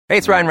Hey,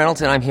 it's Ryan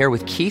Reynolds, and I'm here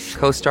with Keith,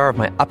 co-star of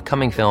my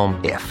upcoming film,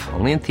 If,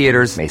 only in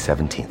theaters May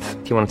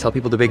 17th. Do you want to tell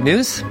people the big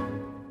news?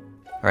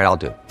 All right, I'll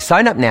do it.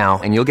 Sign up now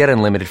and you'll get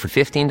unlimited for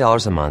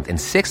 $15 a month and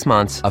 6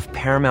 months of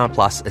Paramount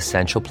Plus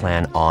Essential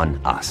Plan on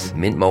us.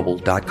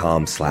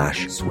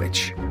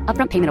 MintMobile.com/switch.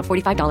 Upfront payment of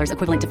 $45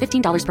 equivalent to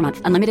 $15 per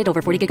month. Unlimited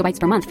over 40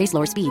 gigabytes per month. Face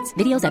lower speeds.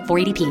 Videos at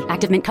 480p.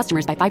 Active Mint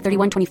customers by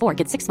 531.24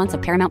 get 6 months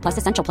of Paramount Plus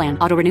Essential Plan.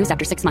 Auto renews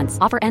after 6 months.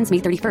 Offer ends May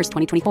 31st,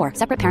 2024.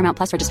 Separate Paramount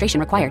Plus registration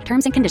required.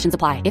 Terms and conditions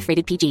apply if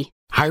rated PG.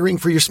 Hiring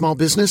for your small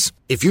business?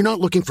 If you're not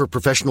looking for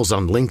professionals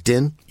on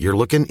LinkedIn, you're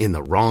looking in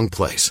the wrong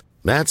place.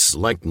 That's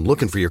like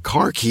looking for your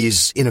car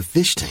keys in a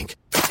fish tank.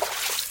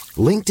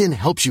 LinkedIn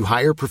helps you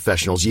hire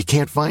professionals you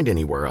can't find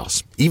anywhere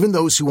else, even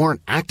those who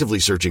aren't actively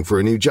searching for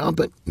a new job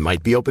but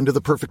might be open to the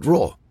perfect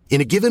role.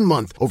 In a given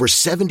month, over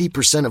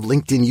 70% of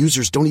LinkedIn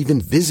users don't even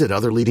visit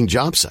other leading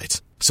job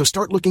sites. So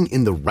start looking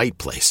in the right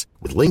place.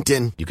 With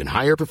LinkedIn, you can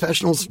hire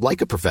professionals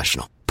like a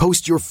professional.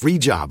 Post your free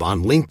job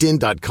on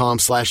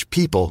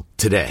linkedin.com/people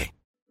today.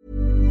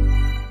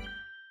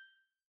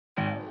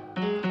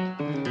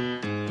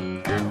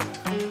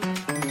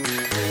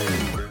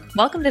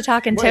 Welcome to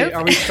Talkin' Tofu. Wait,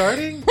 are we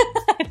starting?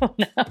 I don't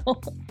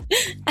know.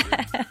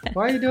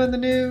 Why are you doing the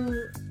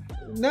new...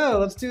 No,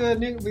 let's do a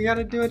new... We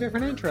gotta do a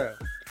different intro.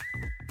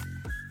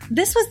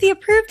 This was the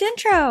approved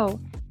intro.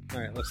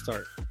 Alright, let's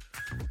start.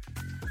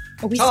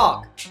 Are we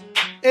Talk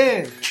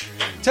in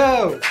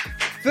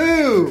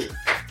tofu.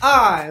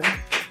 I'm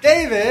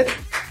David,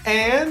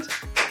 and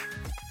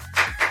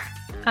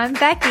I'm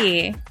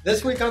Becky.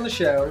 this week on the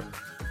show,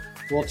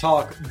 we'll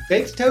talk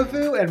baked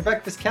tofu and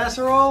breakfast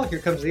casserole. Here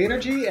comes the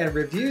energy, and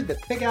review the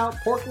pick out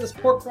porkless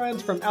pork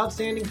rinds from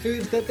outstanding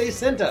foods that they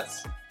sent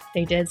us.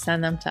 They did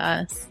send them to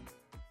us.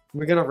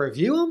 We're gonna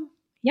review them?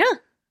 Yeah,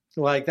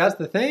 Like, that's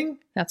the thing?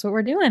 that's what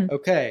we're doing.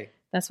 Okay.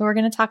 That's what we're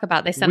going to talk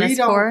about. They sent We us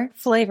don't- 4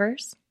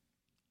 flavors.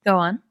 Go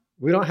on.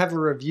 We don't have a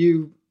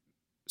review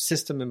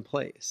system in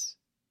place,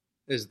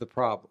 is the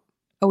problem.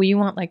 Oh, you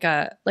want like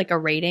a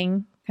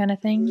rating kind of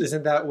thing?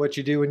 Isn't that what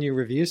you do when you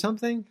review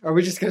something? Are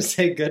we just going to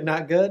say good,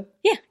 not good?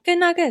 Yeah, good,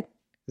 not good.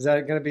 Is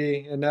that going to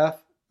be enough?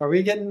 Are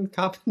we getting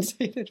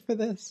compensated for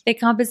this? They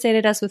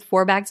compensated us with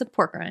 4 bags of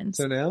pork rinds.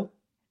 So no?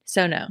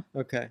 So no,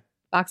 Okay.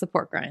 box of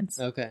pork rinds.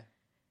 Okay.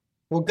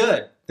 Well,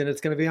 good. Then it's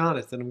going to be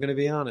honest, and I'm going to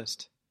be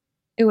honest.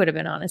 It would have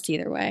been honest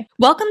either way.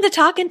 Welcome to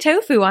Talkin'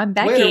 Tofu. I'm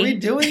Becky. Wait, are we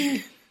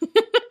doing...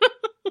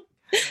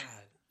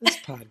 God, this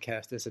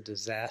podcast is a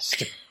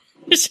disaster.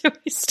 Should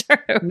we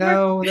start over?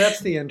 No,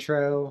 that's the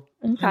intro.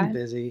 Okay. I'm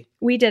busy.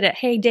 We did it.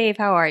 Hey, Dave,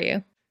 how are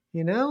you?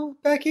 You know,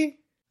 Becky,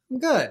 I'm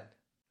good. I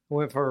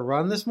went for a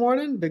run this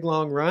morning, big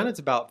long run. It's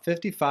about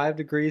 55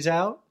 degrees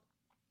out,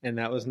 and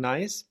that was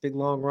nice. Big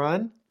long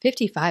run.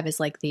 55 is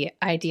like the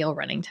ideal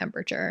running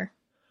temperature.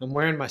 I'm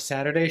wearing my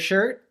Saturday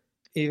shirt,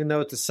 even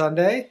though it's a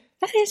Sunday.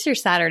 That is your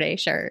Saturday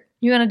shirt.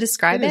 You want to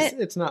describe it?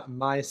 It's not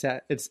my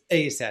it's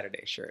a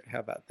Saturday shirt. How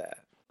about that?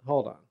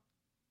 Hold on.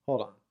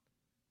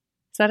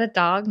 Is that a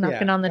dog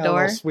knocking Yeah, on the got a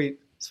little door?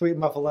 Sweet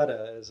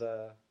Muffaletta is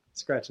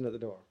scratching at the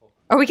door.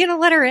 Are we going to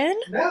let her in?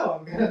 No,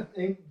 I'm gonna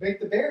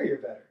make the barrier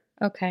better.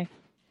 Okay.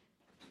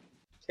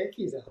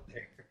 Takey's out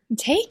there.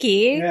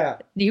 Takey? Yeah,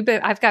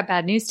 I've got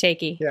bad news,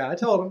 Takey. yeah. I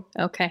told him.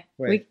 Okay.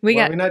 Wait, we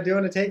are we not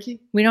doing a takey?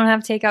 we don't have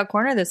takeout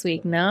corner this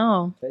week.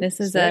 No. This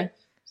is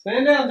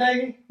stand down,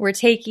 Takey. we're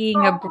taking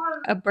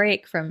a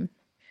break from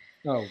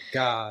Oh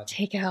God.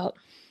 takeout.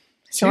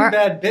 Two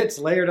bad bits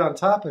layered on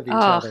top of each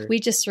other. We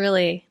just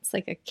really, it's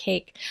like a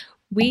cake.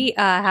 We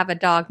have a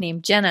dog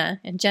named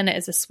Jenna, and Jenna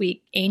is a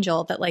sweet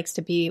angel that likes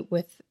to be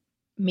with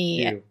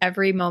me You.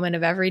 every moment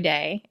of every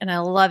day. And I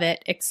love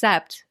it,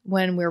 except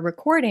when we're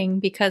recording,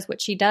 because what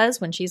she does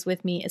when she's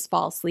with me is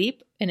fall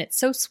asleep. And it's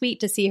so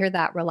sweet to see her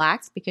that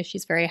relaxed because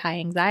she's very high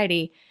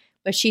anxiety,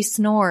 but she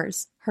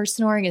snores. Her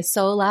snoring is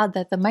so loud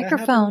that the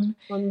microphone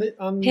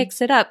picks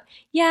it up.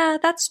 Yeah,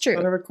 that's true.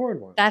 on a record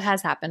one. That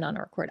has happened on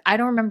a record. I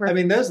don't remember. I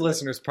mean, those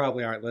listeners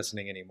probably aren't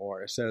listening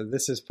anymore, so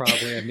this is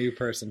probably a new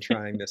person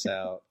trying this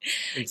out.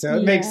 And so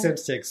it makes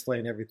sense to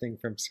explain everything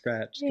from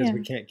scratch because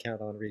we can't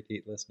count on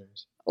repeat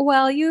listeners.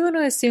 Well, you want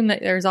to assume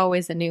that there's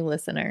always a new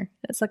listener.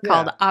 It's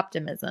called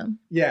optimism.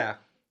 Yeah.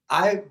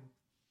 I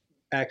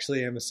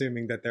actually am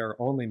assuming that there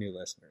are only new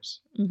listeners.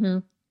 Mm-hmm.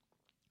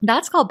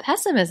 That's called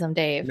pessimism,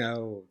 Dave.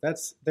 No,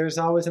 there's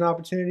always an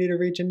opportunity to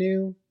reach a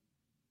new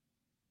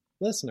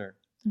listener.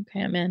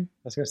 Okay, I'm in. I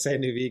was going to say a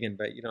new vegan,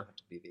 but you don't have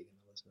to be vegan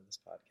to listen to this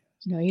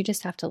podcast. No, you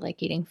just have to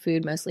like eating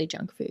food, mostly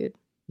junk food.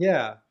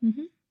 Yeah.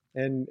 Mm-hmm.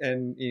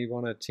 And you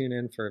want to tune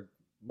in for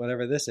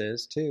whatever this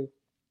is too.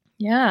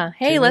 Yeah.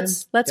 Hey, Tune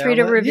let's in, read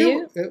a download.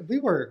 review.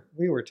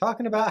 We were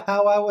talking about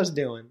how I was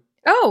doing.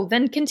 Oh,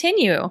 then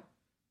continue.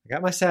 I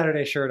got my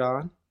Saturday shirt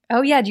on.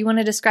 Oh yeah, do you want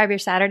to describe your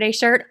Saturday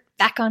shirt?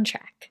 Back on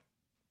track.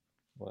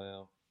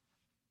 Well,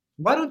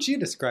 why don't you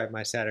describe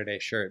my Saturday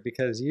shirt?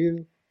 Because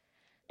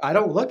I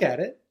don't look at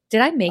it.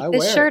 Did I make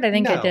this shirt? I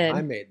think no, I did.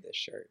 I made this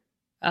shirt.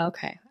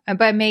 Okay.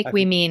 By make,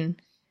 we mean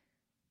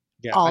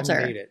Yeah, alter.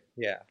 I made it.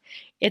 Yeah.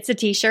 It's a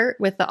t-shirt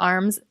with the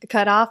arms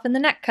cut off and the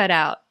neck cut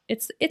out.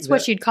 It's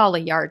what you'd call a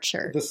yard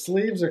shirt. The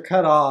sleeves are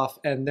cut off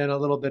and then a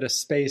little bit of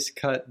space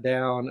cut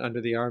down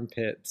under the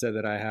armpit so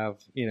that I have,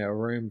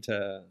 room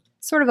to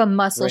Sort of a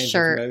muscle range of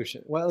shirt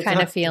motion. Well, it's kind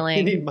not- of feeling.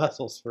 You need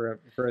muscles for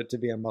it to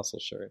be a muscle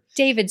shirt.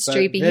 David But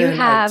Streepy, you then I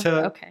have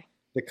took okay.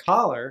 the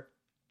collar,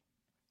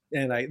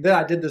 and I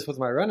did this with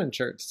my running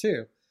shirts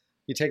too.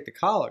 You take the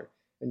collar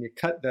and you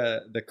cut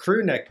the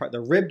crew neck part, the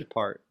ribbed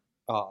part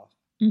off.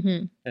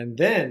 Mm-hmm. And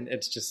then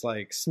it's just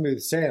like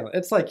smooth sailing.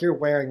 It's like you're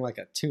wearing like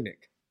a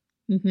tunic.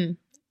 Mm-hmm.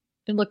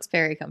 It looks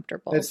very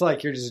comfortable. It's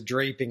like you're just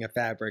draping a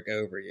fabric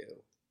over you.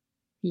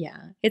 Yeah.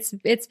 It's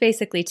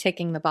basically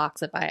ticking the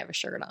box if I have a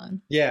shirt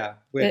on. Yeah.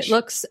 Which It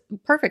looks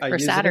perfect I for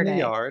use Saturday. it in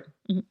the yard.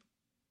 Mhm.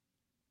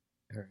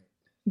 All right.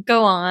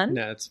 Go on.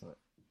 No, it's fine.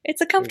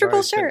 It's a We've comfortable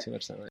already spent shirt. Too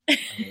much time on it.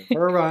 I went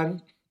for a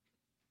run.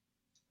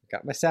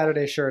 Got my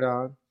Saturday shirt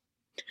on.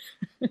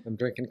 I'm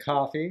drinking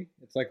coffee.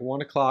 It's like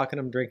 1:00 and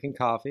I'm drinking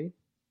coffee,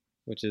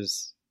 which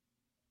is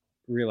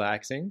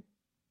relaxing,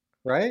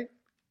 right?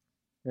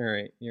 All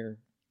right,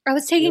 I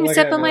was taking You're a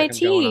sip looking of at me my like I'm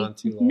going tea. on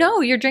too long.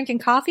 No, you're drinking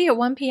coffee at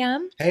 1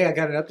 p.m.? Hey, I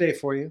got an update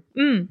for you.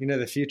 Mm. You know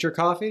the Future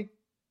Coffee?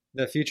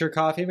 The Future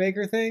Coffee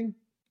Maker thing?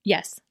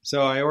 Yes.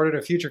 So I ordered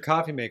a Future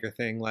Coffee Maker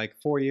thing like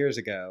 4 years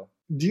ago.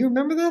 Do you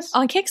remember this?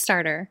 On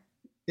Kickstarter.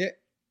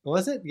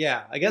 Was it?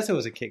 Yeah, I guess it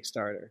was a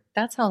Kickstarter.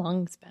 That's how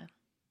long it's been.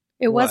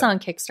 It was What? on I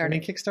Kickstarter.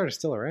 mean, Kickstarter's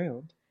still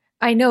around.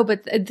 I know,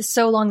 but it's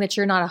so long that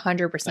you're not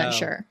 100% Oh.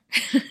 sure.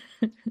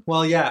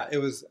 Well, yeah, it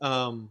was,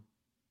 what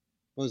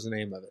was the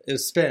name of it? It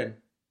was Spin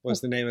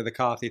was the name of the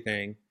coffee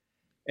thing.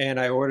 And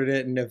I ordered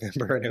it in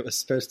November and it was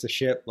supposed to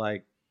ship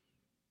like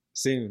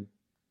soon.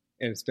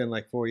 And it's been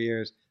like 4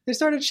 years. They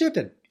started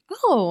shipping.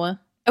 Oh,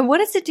 and what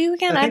does it do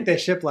again? I think they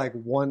ship like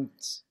one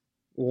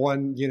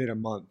unit a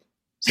month.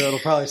 So it'll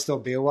probably still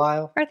be a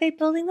while. Are they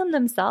building them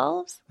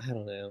themselves? I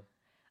don't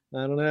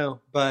know.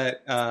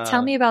 But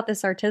Tell me about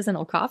this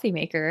artisanal coffee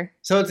maker.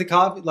 So it's a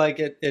coffee, like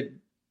it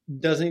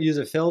doesn't use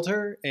a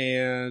filter,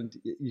 and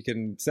you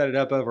can set it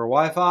up over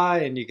Wi-Fi,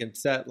 and you can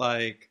set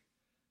like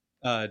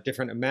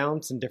different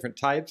amounts and different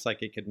types.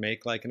 Like it could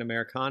make like an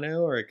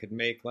Americano, or it could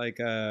make like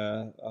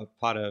a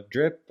pot of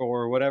drip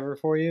or whatever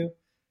for you.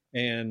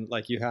 And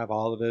like you have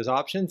all of those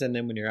options. And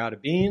then when you're out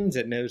of beans,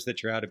 it knows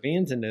that you're out of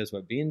beans and knows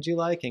what beans you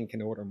like and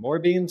can order more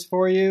beans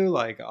for you,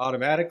 like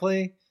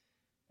automatically.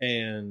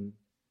 And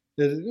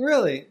there's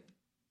really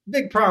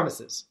big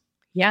promises.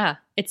 Yeah,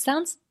 it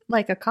sounds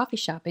like a coffee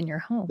shop in your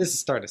home. This is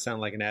starting to sound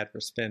like an ad for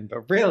Spin,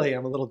 but really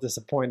I'm a little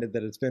disappointed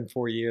that it's been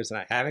 4 years and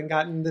I haven't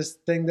gotten this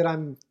thing that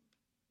I'm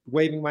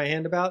waving my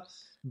hand about,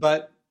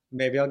 but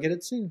maybe I'll get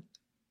it soon.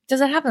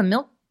 Does it have a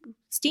milk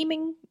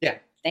steaming Yeah.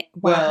 thing?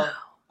 Wow. Well,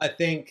 I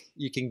think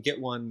you can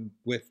get one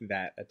with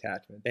that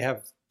attachment. They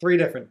have 3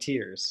 different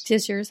tiers.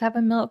 Does yours have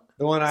a milk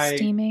The one I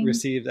steaming?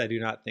 received, I do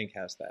not think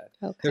has that.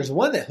 Okay. There's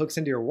one that hooks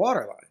into your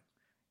water line.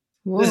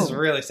 Whoa. This is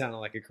really sounding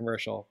like a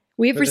commercial.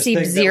 We've for this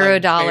received thing that,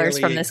 like, $0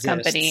 barely from this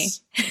company.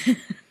 exists.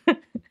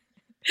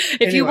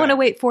 If you want to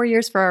Anyway. wait 4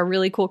 years for a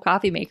really cool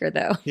coffee maker,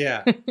 though.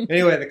 Yeah.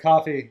 Anyway, the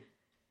coffee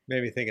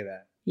made me think of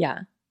that. Yeah.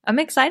 I'm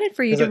excited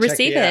for you 'Cause to I checked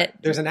receive the app. it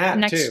There's an app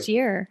next too.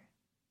 year.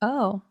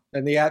 Oh,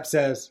 And the app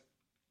says,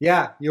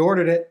 yeah, you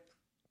ordered it.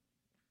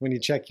 When you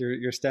check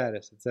your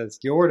status, it says,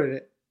 you ordered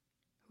it.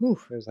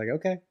 oof. I was like,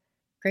 okay.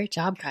 Great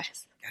job,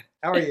 guys.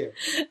 How are you?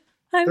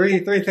 I'm Three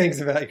things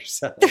about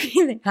yourself.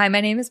 Hi,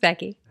 my name is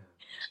Becky.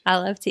 I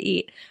love to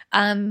eat.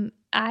 I'm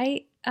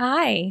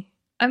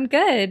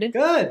good.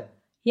 Good.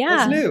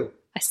 Yeah. What's new?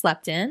 I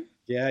slept in.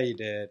 Yeah, you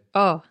did.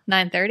 Oh,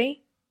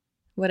 9:30.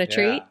 What a Yeah.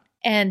 treat.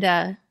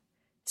 And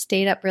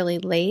stayed up really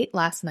late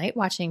last night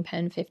watching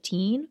Pen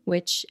 15,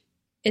 which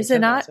is Ted it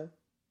not? Lasso?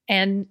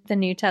 And the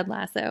new Ted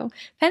Lasso.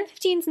 Pen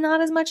 15 is not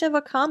as much of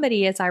a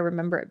comedy as I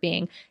remember it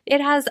being.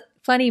 It has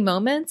funny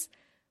moments,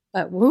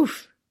 but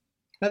woof.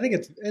 I think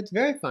it's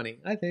very funny,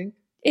 I think.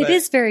 It But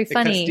is very it cuts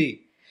funny.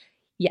 deep.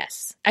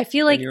 Yes. I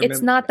feel like And you it's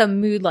remember- not the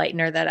mood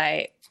lightener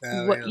that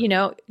Oh, yeah. you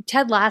know,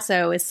 Ted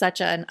Lasso is such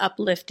an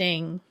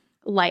uplifting,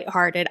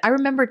 lighthearted. I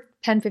remember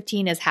Pen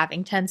 15 as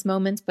having tense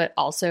moments, but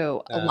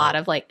also a Oh. lot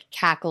of like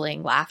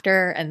cackling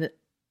laughter. And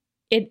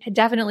it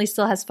definitely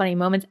still has funny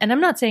moments. And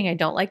I'm not saying I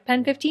don't like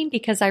Pen 15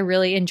 because I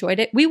really enjoyed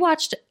it. We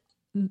watched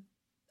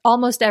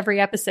almost every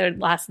episode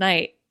last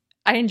night.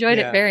 I enjoyed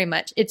Yeah. it very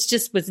much. It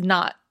just was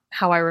not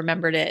how I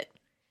remembered it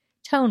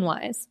tone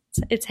wise.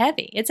 It's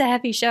heavy. It's a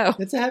heavy show.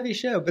 It's a heavy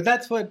show, but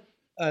that's what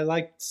I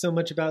liked so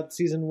much about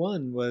season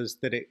 1 was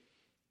that it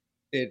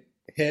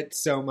hit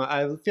so much.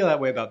 I feel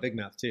that way about Big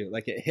Mouth too.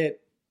 Like it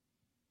hit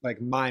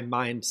like my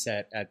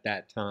mindset at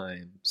that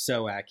time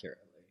so accurately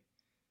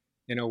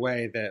in a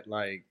way that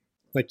like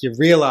you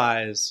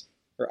realize,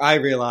 or I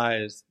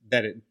realized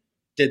that it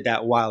did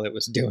that while it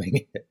was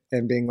doing it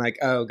and being like,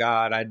 oh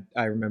God,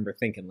 I remember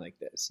thinking like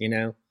this, you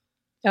know?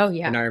 Oh,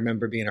 yeah. And I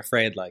remember being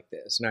afraid like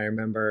this. And I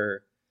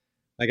remember,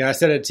 like I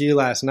said it to you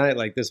last night,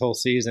 like this whole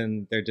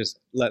season, they're just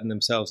letting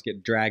themselves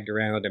get dragged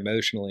around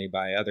emotionally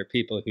by other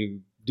people who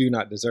do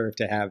not deserve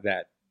to have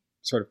that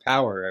sort of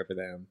power over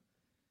them.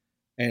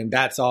 And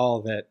that's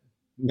all that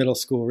middle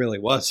school really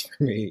was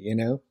for me, you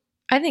know?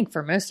 I think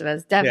for most of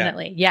us,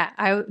 definitely.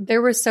 Yeah.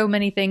 There were so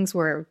many things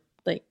where,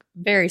 like,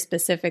 very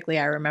specifically,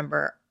 I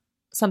remember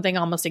something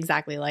almost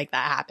exactly like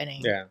that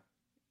happening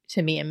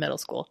to me in middle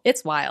school.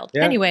 It's wild.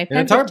 Yeah. Anyway, And Pen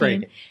it's 15.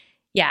 heartbreaking.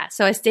 Yeah.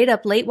 So I stayed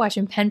up late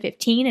watching Pen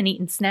 15 and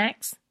eating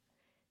snacks.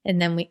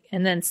 And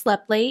then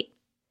slept late.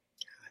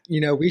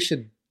 You know, we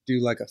should do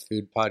like a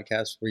food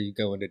podcast where you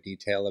go into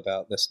detail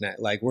about the snack,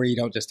 like where you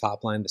don't just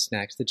top line the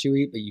snacks that you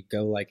eat, but you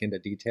go like into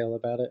detail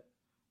about it.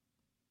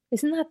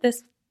 Isn't that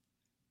this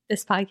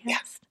podcast? Yeah.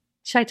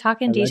 Should I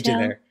talk in I led you detail?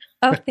 there.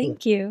 Oh,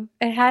 thank you.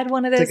 I had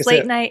one of those Take a late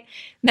sip. night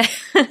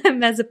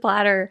mezza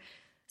platter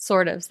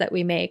sort ofs that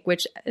we make,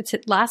 which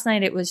last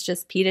night it was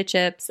just pita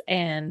chips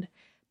and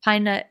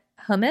pine nut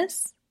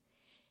hummus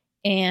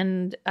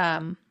and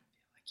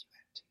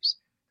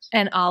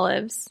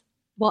olives.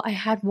 Well, I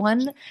had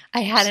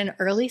an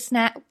early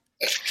snack.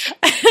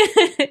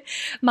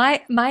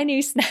 my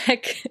new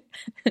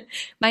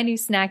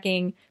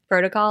snacking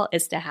protocol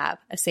is to have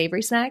a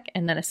savory snack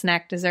and then a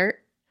snack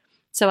dessert.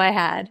 So I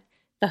had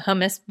the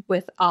hummus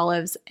with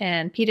olives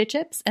and pita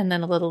chips, and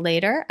then a little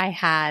later I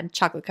had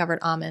chocolate covered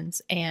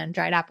almonds and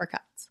dried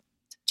apricots.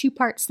 It's a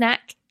 2-part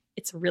snack.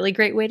 It's a really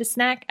great way to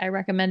snack. I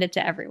recommend it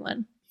to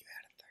everyone. You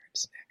had a third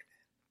snack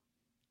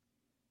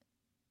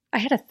I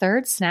had a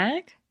third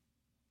snack?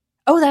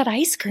 Oh, that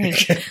ice cream.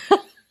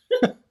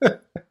 I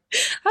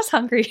was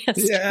hungry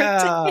yesterday.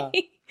 Yeah.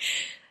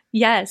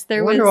 Yes,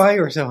 I wonder why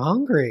you were so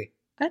hungry.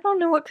 I don't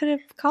know what could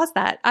have caused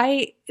that.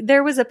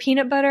 There was a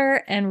peanut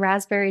butter and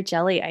raspberry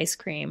jelly ice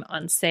cream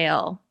on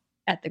sale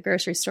at the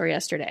grocery store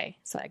yesterday.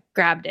 So I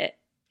grabbed it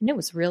and it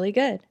was really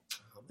good.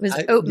 It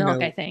was oat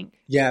milk, I think.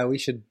 Yeah, we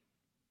should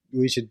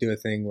do a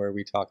thing where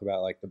we talk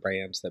about like the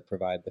brands that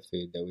provide the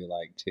food that we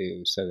like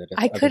too, so that if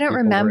I other couldn't people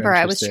were remember.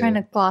 I was interested- trying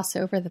to gloss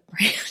over the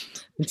brand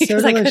It's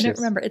because so I couldn't delicious.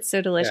 remember. It's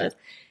so delicious. Yeah.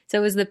 So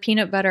it was the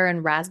peanut butter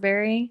and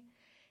raspberry.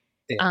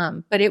 Yeah.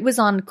 But it was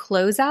on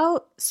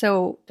closeout,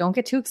 so don't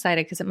get too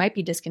excited because it might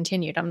be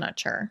discontinued. I'm not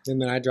sure. And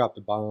then I dropped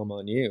a bomb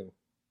on you.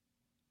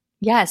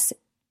 Yes.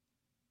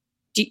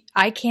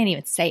 I can't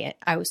even say it.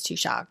 I was too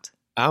shocked.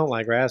 I don't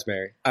like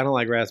raspberry. I don't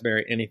like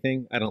raspberry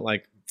anything. I don't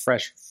like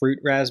fresh fruit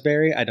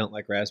raspberry. I don't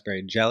like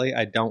raspberry jelly.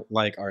 I don't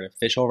like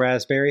artificial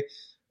raspberry.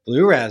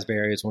 Blue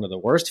raspberry is one of the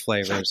worst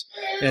flavors.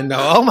 And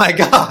oh my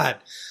God.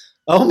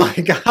 Oh my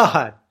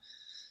God.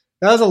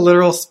 That was a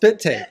literal spit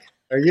take.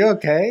 Are you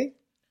okay?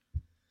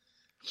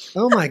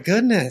 Oh my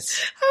goodness.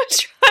 I was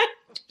trying.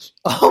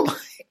 Oh my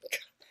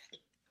God.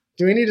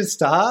 Do we need to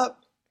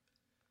stop?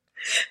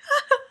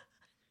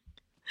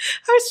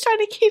 I was trying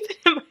to keep it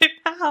in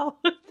my mouth.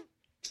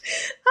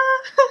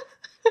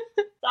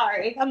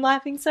 Sorry, I'm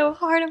laughing so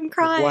hard. I'm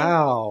crying.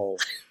 Wow.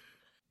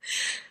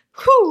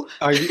 Whew.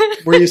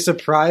 Were you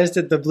surprised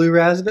at the blue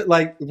raspberry?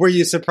 Like, were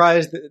you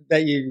surprised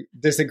that you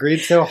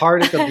disagreed so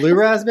hard at the blue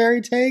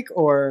raspberry take,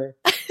 or?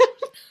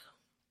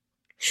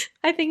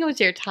 I think it was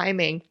your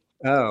timing.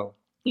 Oh,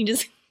 You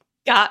just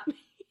got me.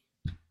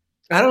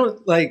 I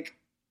don't like.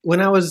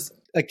 When I was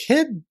a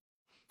kid,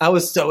 I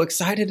was so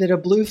excited at a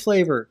blue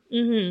flavor.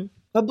 Mm-hmm.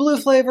 A blue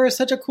flavor is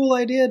such a cool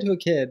idea to a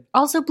kid.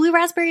 Also, blue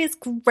raspberry is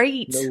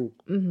great. No,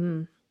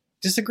 Mm-hmm.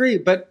 disagree.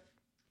 But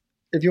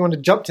if you want to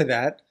jump to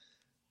that,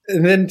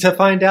 and then to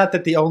find out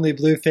that the only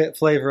blue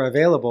flavor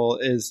available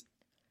is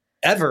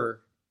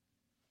ever,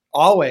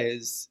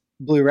 always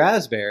blue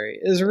raspberry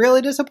is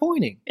really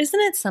disappointing. Isn't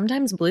it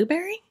sometimes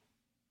blueberry?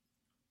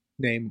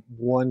 Name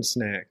one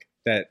snack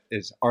that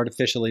is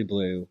artificially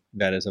blue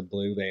that is a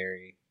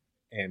blueberry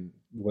and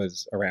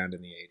was around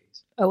in the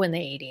 80s. Oh, in the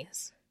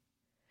 80s.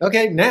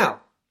 Okay,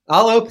 now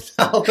I'll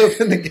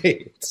open the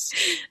gates.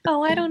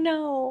 Oh, I don't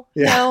know.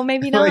 Yeah. No,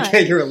 maybe not.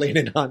 Okay, you were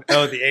leaning on the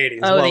 80s.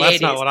 Oh, well, the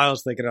that's not 80s. what I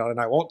was thinking of, and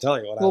I won't tell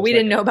you what I Well, was we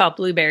didn't thinking know of. about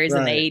blueberries in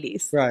the Right.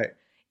 80s. Right.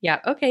 Yeah.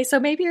 Okay, so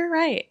maybe you're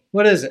right.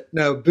 What is it?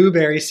 No,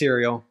 blueberry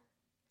cereal.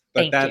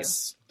 But Thank you.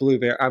 that's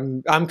blueberry.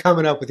 I'm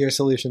coming up with your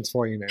solutions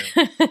for you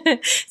now.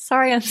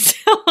 Sorry, I'm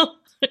still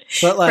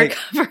But like,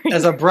 recovering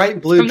as a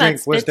bright blue from that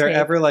drink, was spit there take.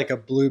 ever like a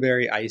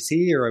blueberry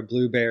icy or a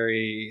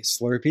blueberry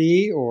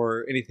Slurpee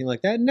or anything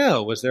like that?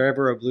 No. Was there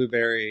ever a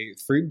blueberry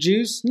fruit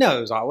juice? No,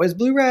 it was always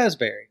blue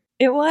raspberry.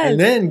 It was. And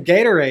then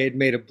Gatorade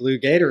made a blue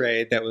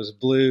Gatorade that was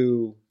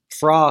blue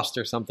Frost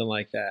or something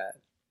like that.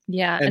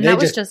 Yeah, and and they that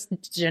was just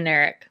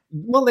generic.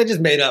 Well, they just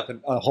made up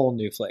a whole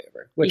new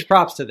flavor, which Yeah.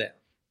 props to them.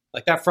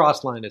 Like that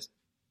Frost line is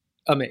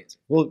amazing.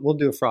 We'll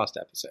do a Frost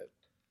episode.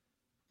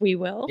 We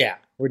will? Yeah,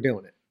 we're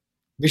doing it.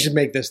 We should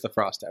make this the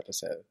Frost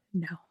episode.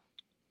 No.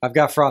 I've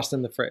got Frost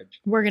in the fridge.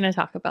 We're going to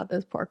talk about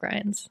those pork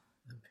rinds.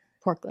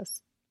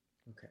 Porkless.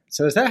 Okay.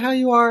 So is that how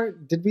you are?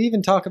 Did we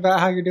even talk about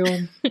how you're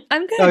doing?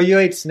 I'm good. Oh, you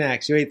ate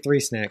snacks. You ate 3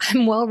 snacks.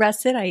 I'm well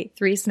rested. I ate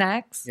 3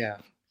 snacks Yeah.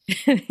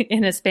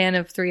 in a span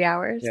of 3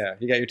 hours. Yeah.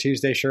 You got your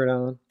Tuesday shirt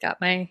on?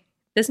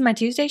 This is my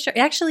Tuesday shirt.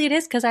 Actually, it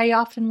is because I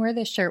often wear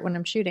this shirt when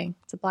I'm shooting.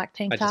 It's a black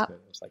tank I just top.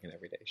 meant it was like an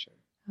everyday shirt.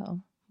 Oh,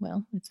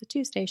 well, it's a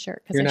Tuesday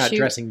shirt. 'cause You're I not shoot-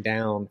 dressing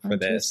down for on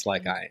this Tuesday.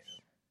 like I am.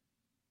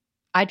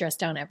 I dress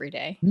down every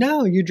day.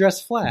 No, you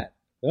dress flat.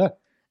 Ugh.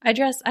 I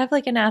have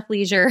like an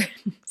athleisure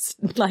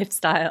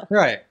lifestyle.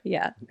 Right.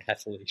 Yeah.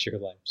 Athleisure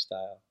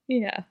lifestyle.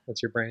 Yeah.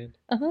 That's your brand?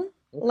 Uh-huh. Okay.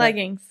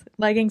 Leggings.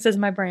 Leggings is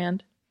my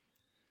brand.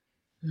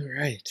 All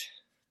right.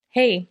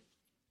 Hey,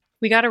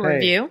 we got a Hey,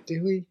 review.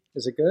 do we?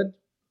 Is it good?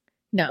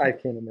 No. I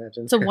can't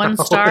imagine. It's a 1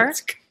 how star.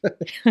 it's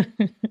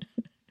good.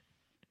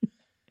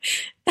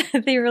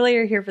 They really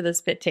are here for the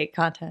spit take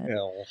content.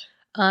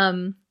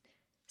 Ew.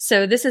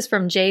 So this is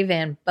from J.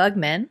 Van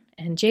Bugman,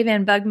 and J.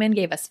 Van Bugman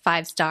gave us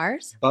 5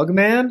 stars.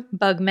 Bugman?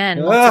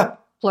 Bugmen, Ah!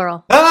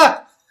 plural.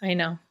 Ah! I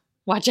know.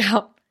 Watch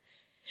out.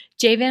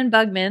 J. Van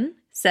Bugman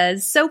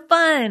says, so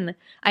fun.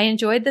 I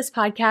enjoyed this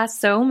podcast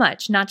so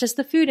much, not just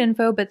the food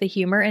info, but the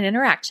humor and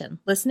interaction.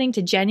 Listening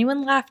to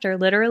genuine laughter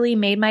literally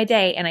made my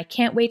day, and I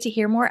can't wait to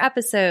hear more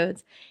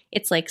episodes.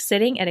 It's like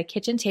sitting at a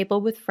kitchen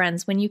table with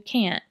friends when you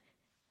can't.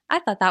 I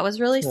thought that was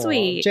really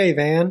sweet.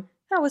 J-Van.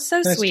 That was so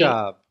Nice sweet.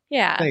 job.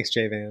 Yeah. Thanks,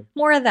 J-Van.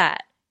 More of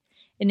that.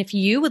 And if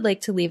you would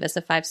like to leave us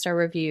a 5-star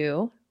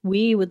review,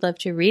 we would love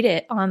to read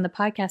it on the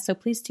podcast. So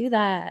please do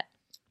that.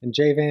 And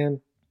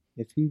J-Van,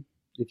 if you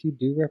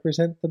do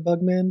represent the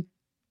Bugmen,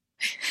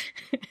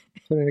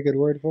 put in a good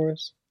word for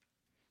us.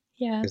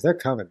 Yeah. Because they're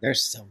coming.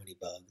 There's so many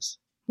bugs.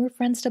 We're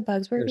friends to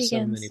bugs. We're There's so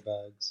vegans. many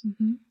bugs.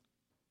 Mm-hmm.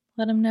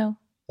 Let them know.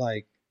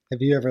 Like,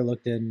 have you ever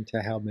looked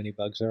into how many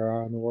bugs there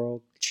are in the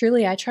world?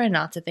 Truly, I try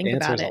not to think The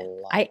about answer's it. a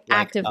lot. I Like,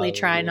 actively a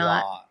try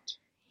not. lot.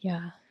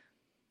 Yeah.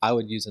 I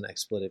would use an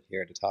expletive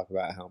here to talk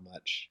about how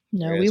much.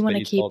 No, there we is, want but to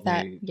you keep told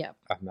that. me Yep.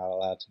 I'm not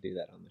allowed to do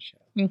that on the show.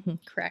 Mm-hmm.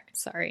 Correct.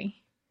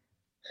 Sorry.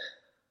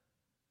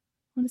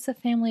 Well, it's a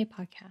family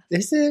podcast.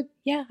 Is it?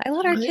 Yeah. I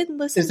let our What? kid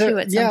listen Is there? to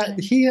it Yeah,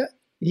 sometimes.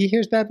 he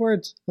hears bad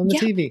words on the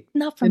Yeah, TV.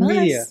 Not from in us.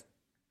 media.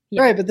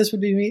 Yeah. Right, but this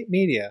would be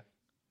media.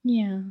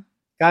 Yeah.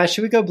 Guys,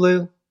 should we go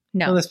blue on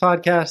No. this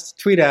podcast?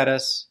 Tweet at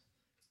us.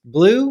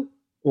 Blue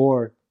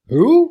or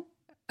who?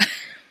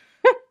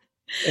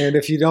 And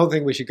if you don't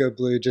think we should go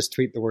blue, just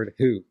tweet the word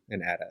who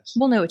and at us.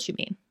 We'll know what you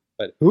mean.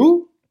 But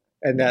who?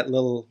 And that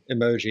little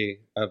emoji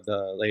of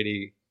the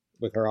lady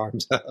with her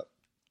arms up.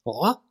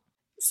 What?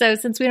 So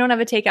since we don't have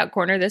a takeout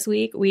corner this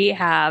week, we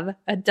have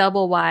a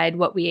double wide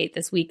what we ate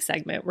this week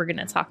segment. We're going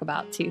to talk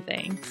about 2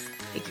 things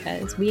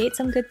because we ate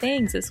some good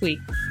things this week.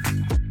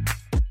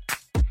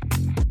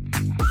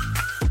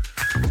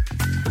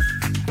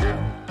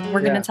 We're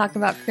going to talk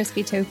about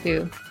crispy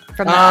tofu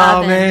from the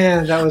oven.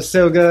 Man, that was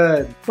so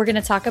good. We're going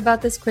to talk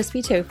about this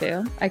crispy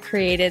tofu. I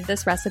created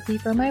this recipe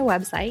for my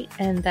website,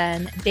 and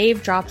then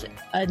Dave dropped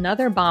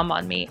another bomb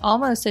on me,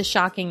 almost as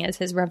shocking as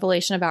his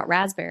revelation about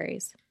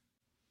raspberries.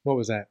 What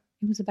was that?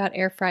 It was about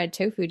air fried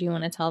tofu. Do you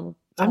want to tell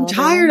I'm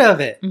tired of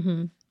it.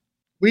 Mm-hmm.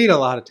 We eat a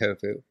lot of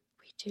tofu.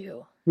 We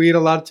do. We eat a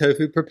lot of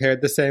tofu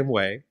prepared the same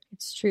way.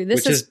 It's true.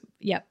 This Which is,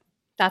 yep.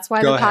 That's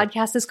why Go the ahead.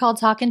 podcast is called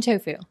Talkin'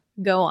 Tofu.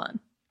 Go on.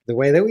 The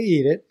way that we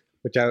eat it,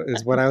 which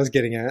is what I was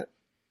getting at,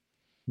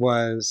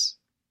 was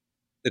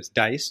it's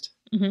diced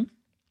Mhm.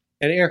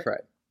 and air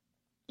fried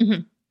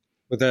Mhm.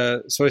 with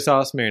a soy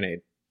sauce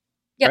marinade.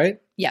 Yep.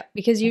 Right? Yeah,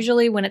 because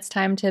usually when it's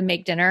time to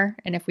make dinner,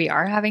 and if we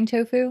are having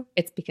tofu,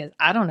 it's because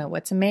I don't know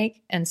what to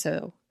make. And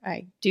so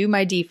I do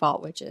my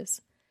default, which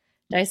is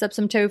dice up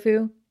some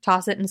tofu,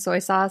 toss it in soy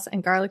sauce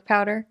and garlic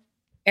powder,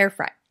 air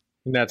fry.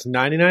 And that's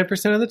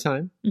 99% of the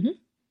time. Mhm.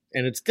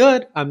 And it's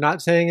good. I'm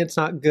not saying it's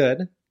not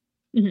good.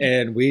 Mhm.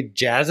 And we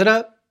jazz it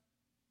up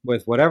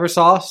with whatever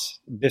sauce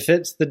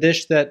befits the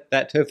dish that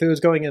tofu is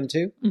going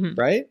into. Mhm.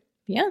 Right?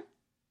 Yeah,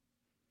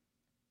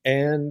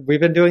 And we've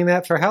been doing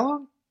that for how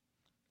long?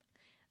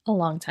 a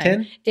long time.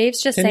 10?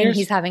 Dave's just 10 saying years?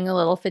 he's having a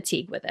little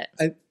fatigue with it.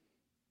 10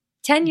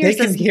 10 They years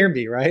can is... hear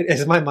me, right?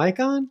 Is my mic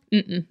on?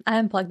 Mm-mm, I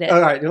unplugged it. All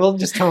right, well,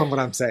 just tell them what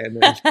I'm saying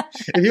then.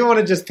 If you want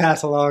to just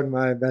pass along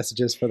my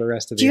messages for the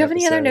rest of the Do you have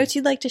any other episode. notes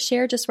you'd like to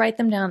share? Just write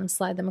them down and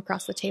slide them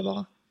across the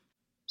table.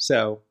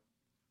 So,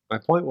 my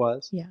point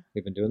was, Yeah.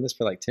 we've been doing this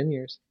for like 10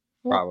 years,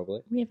 Well,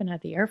 probably. We haven't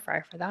had the air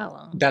fryer for that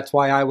long. That's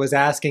why I was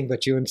asking,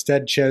 but you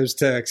instead chose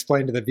to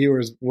explain to the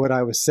viewers what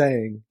I was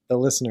saying, the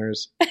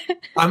listeners.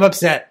 I'm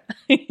upset.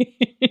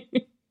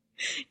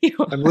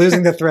 I'm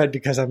losing the thread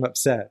because I'm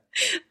upset.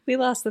 We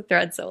lost the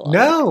thread so long.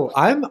 No,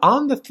 I'm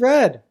on the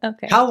thread.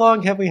 Okay. How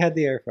long have we had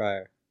the air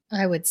fryer?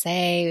 I would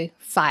say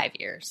 5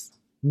 years.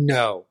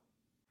 No.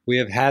 We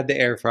have had the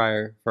air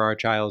fryer for our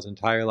child's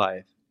entire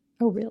life,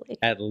 Oh, really?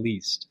 at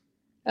least.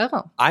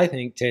 Oh, I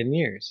think 10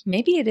 years.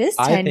 maybe it is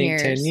 10 I think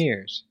years. 10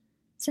 years.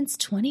 Since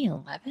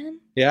 2011?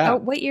 Yeah. Oh,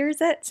 what year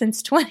is it?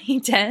 Since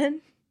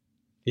 2010?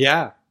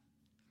 Yeah.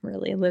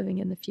 Really living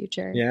in the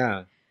future.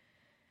 Yeah.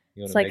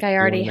 You It's wanna like make- I you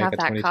already wanna have make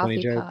a that 2020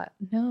 coffee joke? pot.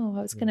 No,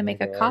 I was going to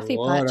make a Oh, coffee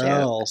pot what joke.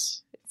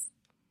 else?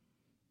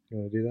 You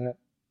want to do that?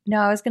 No,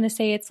 I was going to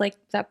say it's like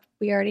that.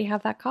 We already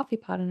have that coffee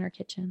pot in our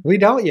kitchen. We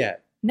don't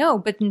yet. No,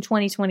 but in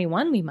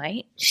 2021 we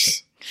might.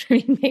 I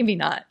mean, maybe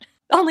not.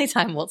 Only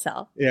time will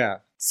tell. Yeah.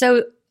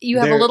 So you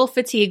have a There- little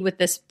fatigue with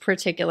this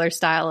particular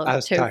style I of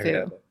was tired tofu.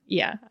 of it.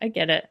 Yeah, I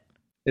get it.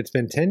 It's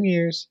been 10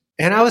 years,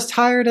 and I was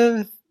tired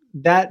of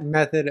that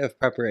method of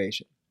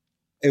preparation.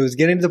 It was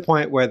getting to the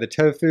point where the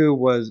tofu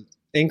was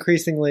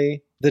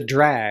increasingly the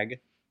drag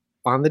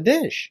on the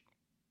dish.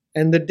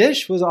 And the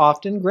dish was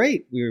often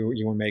great. You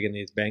were making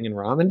these banging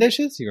ramen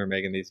dishes. You were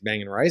making these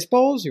banging rice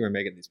bowls. You were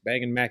making these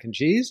banging mac and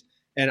cheese.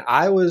 And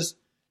I was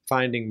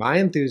finding my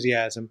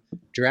enthusiasm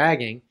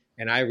dragging.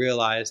 And I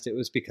realized it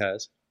was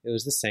because it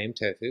was the same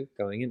tofu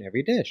going in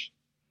every dish.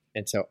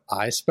 And so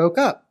I spoke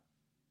up.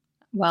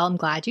 Well, I'm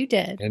glad you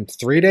did. And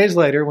 3 days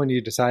later, when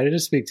you decided to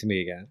speak to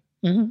me again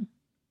Mm-hmm.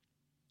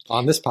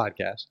 on this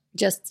podcast,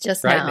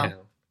 Just right now, now,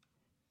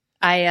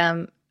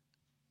 I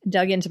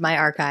dug into my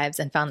archives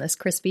and found this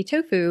crispy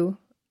tofu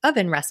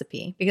oven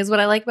recipe. Because what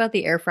I like about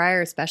the air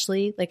fryer,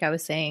 especially like I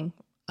was saying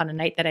on a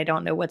night that I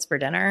don't know what's for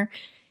dinner,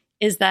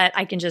 is that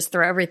I can just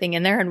throw everything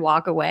in there and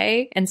walk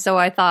away. And so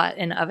I thought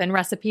an oven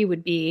recipe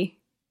would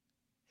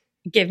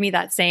give me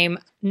that same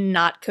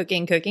not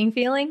cooking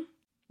feeling.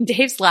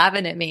 Dave's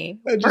laughing at me.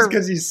 just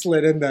because you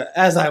slid in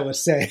as I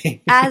was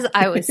saying. As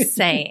I was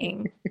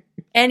saying.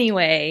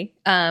 Anyway,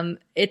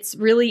 it's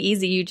really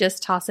easy. You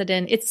just toss it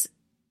in. It's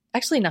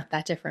actually not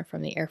that different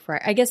from the air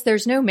fryer. I guess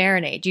there's no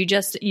marinade.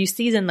 You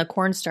season the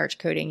cornstarch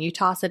coating. You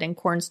toss it in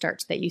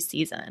cornstarch that you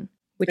season,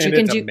 which you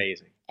can do.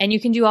 Amazing. And you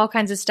can do all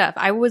kinds of stuff.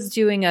 I was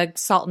doing a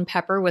salt and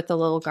pepper with a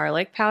little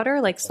garlic powder,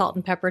 like salt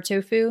and pepper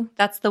tofu.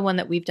 That's the one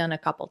that we've done a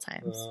couple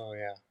times. Oh,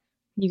 yeah.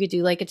 You could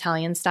do like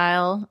Italian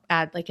style,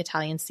 add like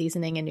Italian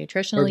seasoning and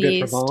nutritional Herbe de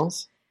yeast.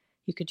 Provence.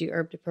 You could do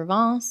herbe de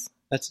Provence.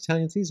 That's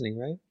Italian seasoning,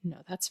 right? No,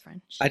 that's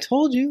French. I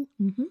told you.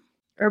 Mm-hmm.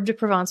 Herbe de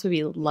Provence would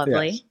be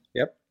lovely. Yes.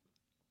 Yep.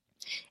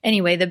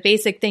 Anyway, the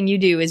basic thing you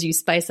do is you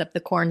spice up the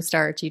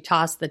cornstarch, you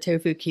toss the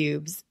tofu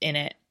cubes in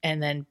it,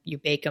 and then you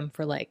bake them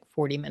for like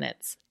 40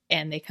 minutes.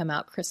 And they come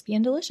out crispy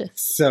and delicious.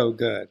 So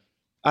good.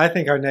 I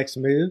think our next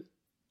move,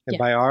 and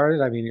by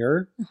ours, I mean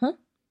your,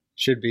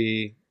 should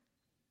be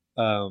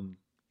a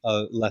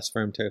less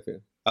firm tofu.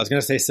 I was going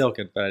to say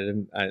silken, but I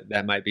didn't.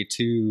 That might be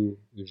too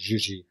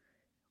zhuzhy.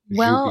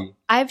 Well,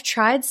 I've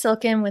tried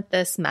silken with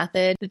this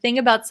method. The thing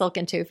about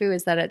silken tofu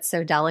is that it's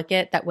so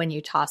delicate that when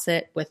you toss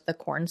it with the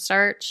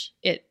cornstarch,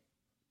 it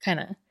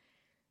kind of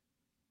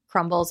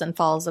crumbles and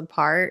falls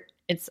apart.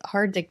 It's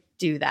hard to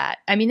do that.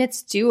 I mean,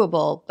 it's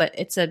doable, but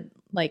it's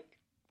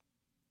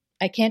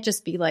I can't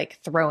just be like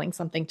throwing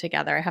something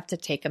together. I have to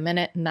take a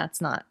minute, and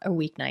that's not a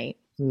weeknight.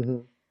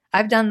 Mm-hmm.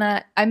 I've done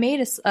that. I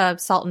made a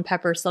salt and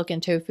pepper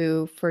silken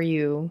tofu for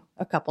you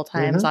a couple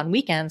times on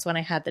weekends when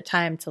I had the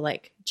time to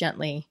like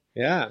gently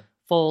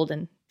fold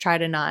and try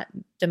to not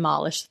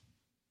demolish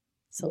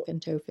silken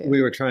tofu.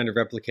 We were trying to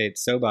replicate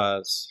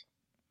Soba's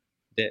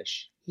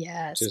dish.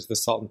 Yes. Which is the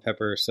salt and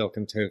pepper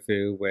silken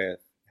tofu with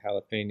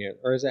jalapeno.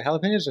 Or is it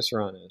jalapenos or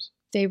serranos?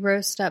 They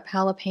roast up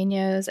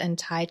jalapenos and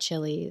Thai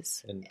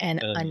chilies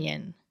and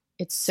onion.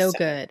 It's so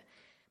good.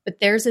 But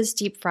theirs is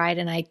deep fried,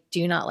 and I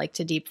do not like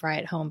to deep fry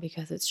at home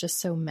because it's just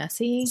so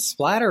messy.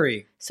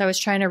 Splattery. So I was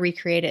trying to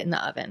recreate it in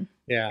the oven.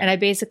 Yeah. And I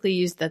basically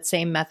used that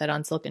same method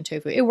on silken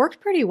tofu. It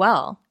worked pretty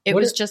well. It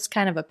was just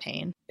kind of a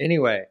pain.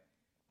 Anyway,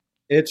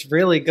 it's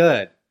really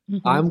good.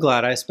 Mm-hmm. I'm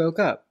glad I spoke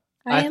up.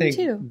 I am think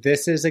too.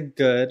 This is a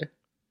good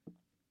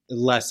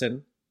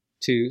lesson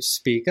to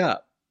speak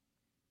up,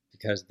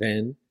 because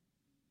then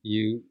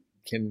you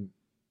can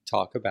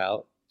talk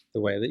about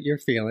the way that you're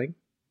feeling,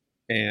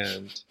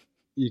 and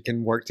you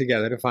can work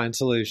together to find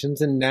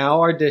solutions. And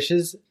now our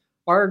dishes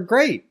are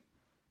great.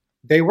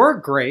 They were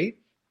great,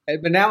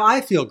 but now I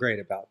feel great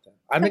about them.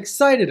 I'm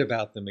excited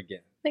about them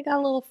again. They got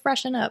a little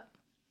freshen up.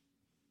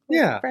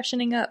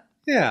 Freshening up.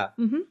 Yeah.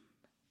 Mm-hmm.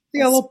 They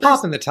got a little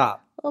pop in the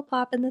top. A little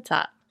pop in the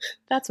top.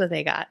 That's what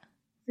they got.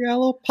 They got a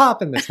little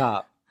pop in the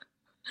top.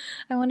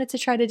 I wanted to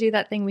try to do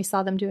that thing we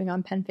saw them doing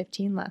on Pen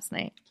 15 last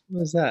night.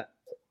 What was that?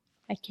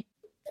 I can't.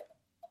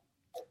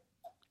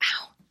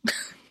 Ow.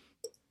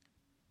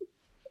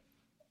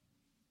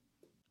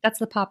 That's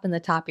the pop in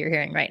the top you're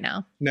hearing right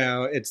now.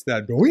 No, it's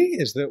that doi.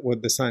 Is that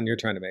what the sound you're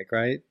trying to make,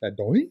 right? That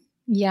doi?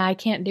 Yeah, I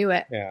can't do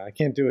it. Yeah, I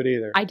can't do it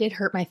either. I did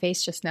hurt my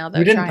face just now, though.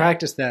 We didn't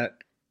practice that.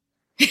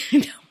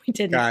 No, we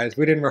didn't. Guys,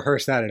 we didn't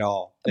rehearse that at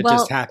all. It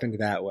just happened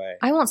that way.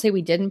 I won't say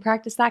we didn't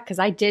practice that, because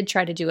I did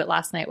try to do it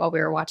last night while we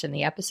were watching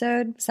the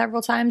episode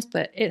several times,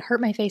 but it hurt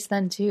my face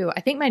then too.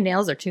 I think my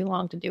nails are too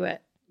long to do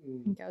it.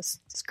 I think I was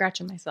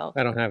scratching myself.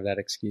 I don't have that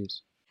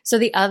excuse. So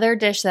the other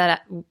dish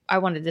that I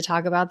wanted to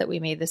talk about that we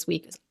made this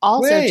week is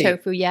also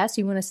tofu. Yes,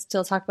 you want to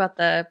still talk about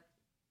the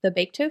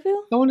baked tofu?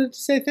 I wanted to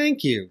say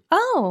thank you.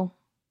 Oh.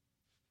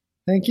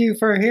 Thank you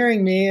for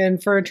hearing me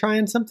and for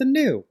trying something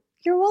new.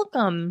 You're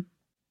welcome.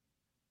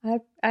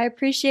 I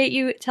appreciate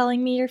you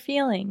telling me your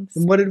feelings.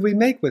 And what did we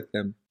make with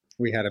them?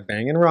 We had a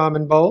bangin'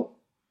 ramen bowl.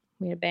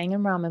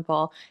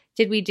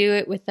 Did we do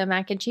it with the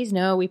mac and cheese?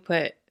 No, we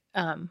put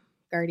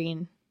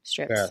Gardein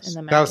strips in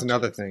the mac. That was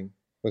another thing,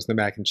 was the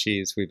mac and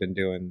cheese we've been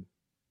doing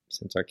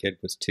since our kid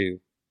was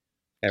 2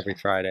 every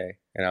Friday.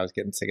 And I was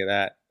getting sick of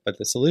that. But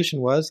the solution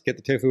was get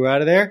the tofu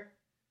out of there,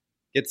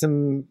 get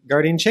some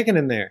Gardein chicken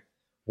in there.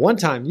 One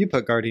time you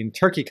put Gardein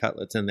turkey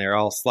cutlets in there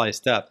all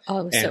sliced up. Oh,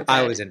 it was and so good.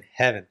 I was in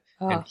heaven.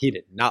 And he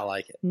did not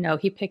like it. No,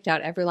 he picked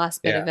out every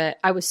last bit of it.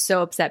 I was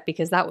so upset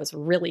because that was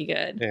really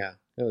good. Yeah,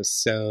 it was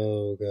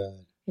so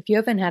good. If you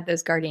haven't had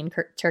those Gardein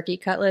turkey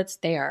cutlets,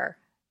 they are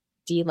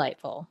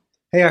delightful.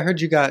 Hey, I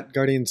heard you got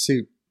Gardein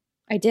soup.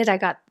 I did. I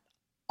got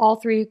all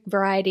 3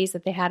 varieties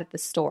that they had at the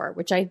store,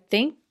 which I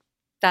think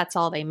that's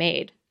all they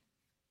made.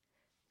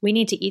 We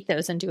need to eat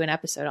those and do an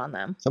episode on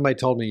them. Somebody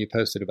told me you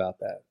posted about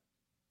that.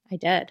 I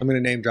did. I'm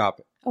going to name drop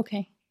it.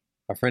 Okay.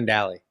 Our friend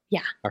Allie.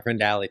 Yeah. Our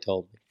friend Allie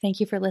told me. Thank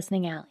you for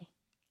listening, Allie.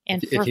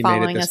 And If for you made it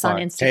following this us on far.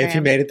 Instagram. Hey, if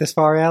you made it this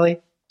far,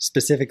 Allie,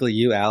 specifically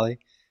you, Allie,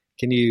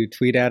 can you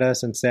tweet at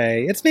us and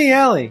say, "It's me,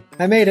 Allie.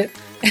 I made it."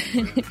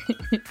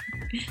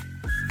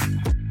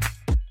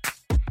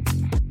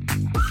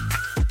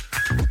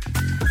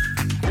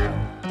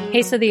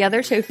 Hey, so the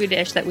other tofu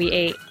dish that we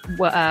ate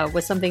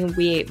was something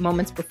we ate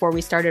moments before we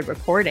started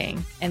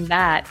recording, and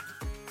that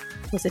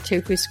was a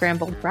tofu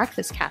scrambled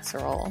breakfast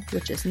casserole,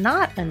 which is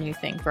not a new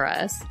thing for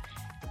us,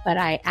 but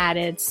I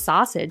added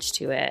sausage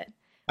to it.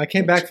 I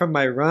came back from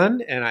my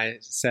run and I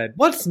said,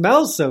 "What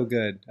smells so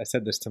good?" I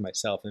said this to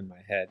myself in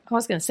my head. I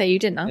was going to say, you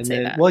did not And say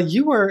then, that. well,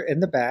 you were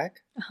in the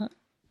back. Uh-huh.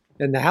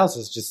 And the house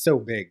is just so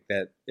big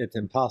that it's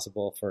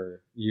impossible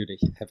for you to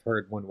have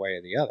heard one way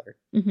or the other.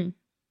 Mm-hmm.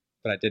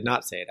 But I did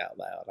not say it out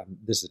loud.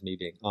 This is me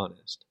being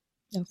honest.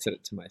 Okay. I said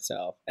it to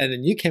myself. And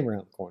then you came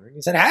around the corner and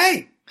you said,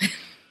 "Hey,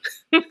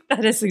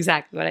 That is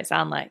exactly what I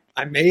sound like.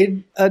 I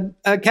made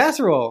a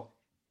casserole."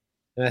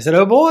 And I said,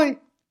 "Oh boy."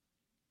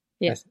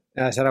 Yeah.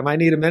 And I said, "I might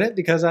need a minute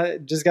because I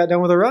just got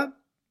done with a run.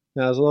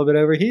 And I was a little bit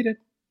overheated."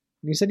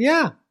 And you said,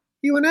 "Yeah,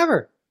 eat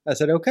whenever." I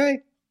said,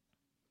 "Okay."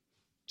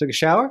 Took a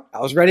shower.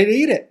 I was ready to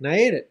eat it. And I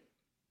ate it.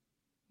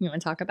 You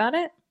want to talk about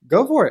it?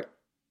 Go for it.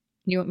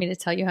 You want me to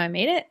tell you how I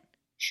made it?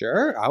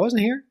 Sure. I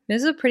wasn't here.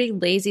 This is a pretty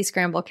lazy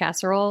scramble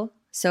casserole.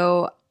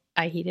 So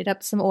I heated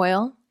up some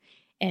oil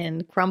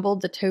and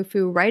crumbled the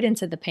tofu right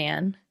into the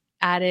pan,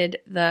 added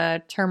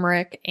the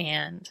turmeric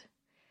and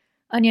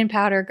onion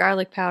powder,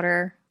 garlic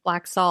powder,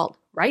 black salt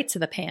right to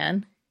the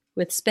pan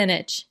with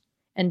spinach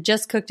and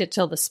just cooked it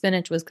till the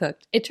spinach was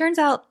cooked. It turns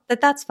out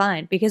that that's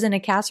fine because in a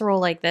casserole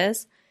like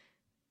this,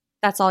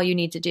 that's all you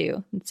need to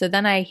do. So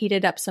then I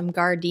heated up some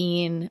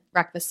Gardein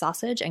breakfast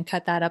sausage and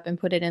cut that up and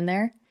put it in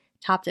there,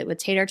 topped it with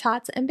tater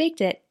tots and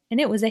baked it.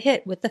 And it was a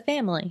hit with the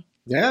family.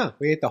 Yeah.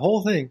 We ate the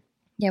whole thing.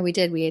 Yeah, we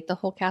did. We ate the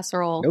whole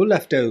casserole. No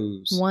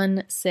leftovers.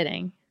 One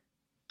sitting.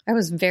 I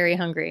was very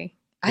hungry.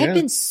 Yeah. I've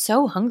been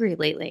so hungry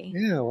lately.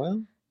 Yeah,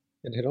 well,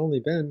 it had only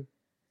been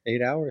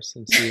 8 hours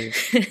since you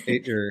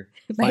ate your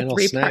My final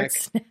 3-part snack.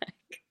 snack.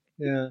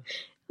 Yeah.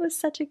 It was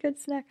such a good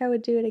snack. I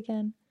would do it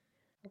again.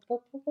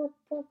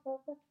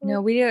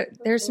 No,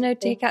 there's no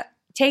takeout.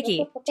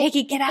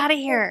 Takey, get out of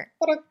here.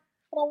 But I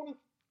want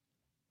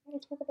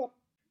to talk about,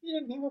 you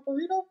didn't have a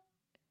burrito?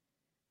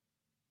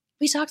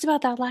 We talked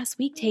about that last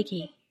week,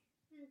 Takey.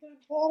 You got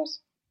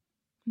enchiladas?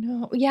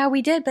 No, yeah,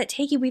 we did. But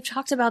Takey, we've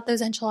talked about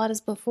those enchiladas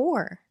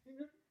before.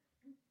 You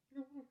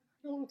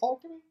don't want to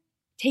talk to me?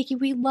 Takey,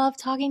 we love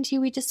talking to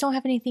you. We just don't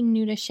have anything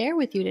new to share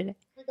with you today.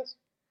 I guess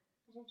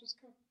I'll just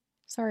go.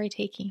 Sorry,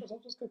 Takey. I'll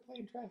just go play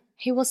in traffic.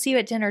 Hey, we'll see you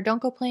at dinner.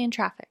 Don't go play in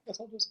traffic.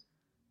 Guess I'll just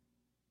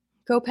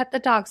Go pet the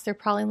dogs. They're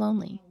probably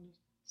lonely.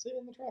 sit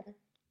in the traffic.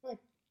 Bye.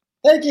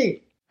 Thank you.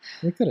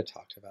 We could have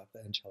talked about the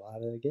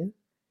enchilada again.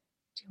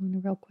 Do you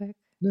want to real quick?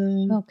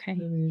 No. Okay. I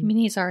mean,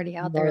 he's already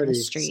out there in the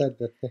street. Said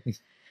the thing.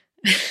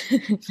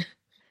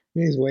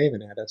 He's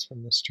waving at us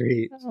from the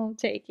street. Oh,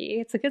 Takey.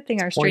 It's a good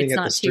thing our Pointing street's at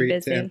not the too street to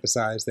busy.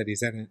 emphasize that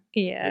he's in it.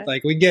 Yeah.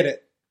 Like, we get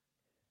it.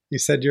 You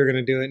said you were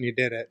going to do it and you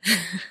did it.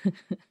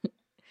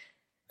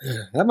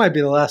 That might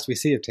be the last we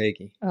see of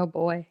Takey. Oh,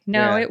 boy.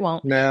 No, Yeah. it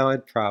won't. No,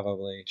 it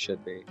probably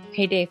should be.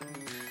 Hey, Dave.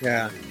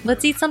 Yeah.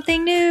 Let's eat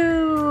something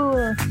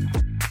new.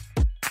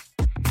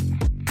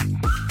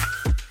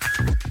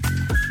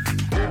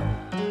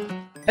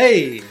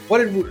 Hey,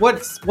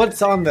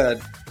 what's on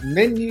the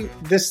menu,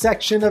 this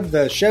section of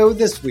the show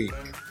this week?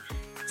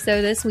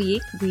 So this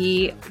week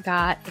we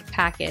got a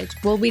package.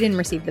 Well, we didn't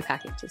receive the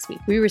package this week.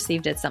 We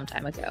received it some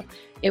time ago.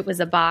 It was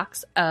a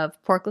box of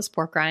porkless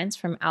pork rinds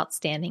from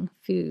Outstanding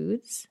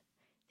Foods.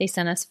 They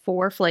sent us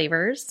 4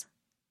 flavors.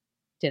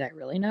 Did I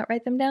really not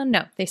write them down?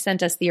 No, they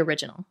sent us the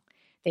original.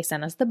 They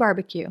sent us the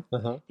barbecue.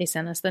 Uh-huh. They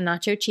sent us the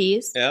nacho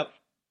cheese Yep.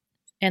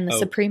 and the Oh.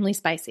 supremely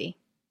spicy.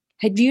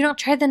 Have you not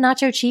tried the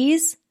nacho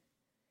cheese?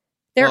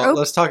 They're Well, open.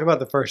 let's talk about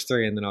the first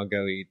 3 and then I'll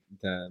go eat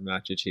the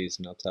nacho cheese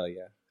and I'll tell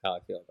you how I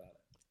feel about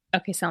it.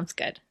 Okay, sounds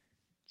good.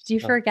 Did you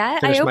forget?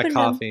 Finish I my opened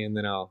them. coffee and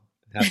then I'll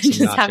have some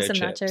Just nacho have some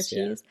chips. nacho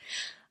Yeah. cheese.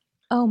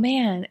 Oh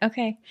man.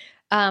 Okay.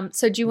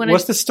 So do you want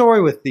What's to? the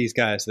story with these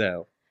guys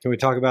though? Can we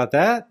talk about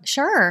that?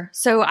 Sure.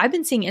 So I've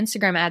been seeing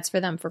Instagram ads for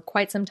them for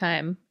quite some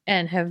time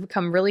and have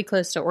come really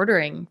close to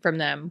ordering from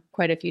them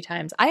quite a few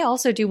times. I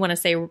also do want to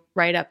say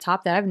right up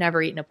top that I've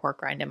never eaten a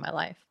pork rind in my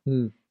life.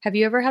 Have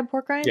you ever had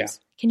pork rinds? Yeah.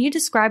 Can you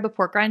describe a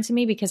pork rind to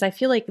me? Because I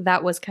feel like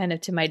that was kind of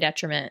to my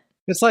detriment.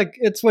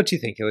 It's what you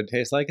think it would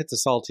taste like. It's a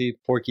salty,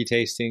 porky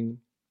tasting,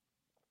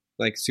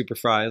 like super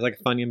fries, like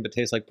a Funyun, but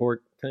tastes like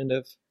pork, kind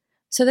of.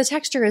 So the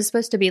texture is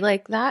supposed to be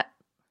like that?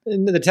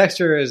 And the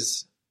texture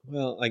is,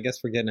 well, I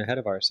guess we're getting ahead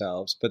of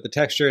ourselves, but the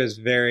texture is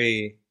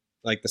very,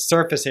 like the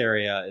surface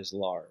area is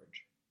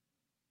large.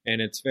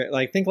 And it's very,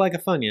 like, think like a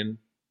Funyun,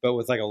 but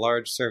with like a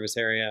large surface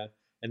area.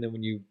 And then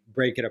when you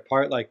break it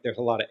apart, like there's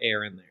a lot of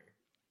air in there.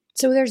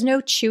 So there's no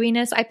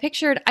chewiness.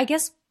 I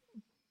guess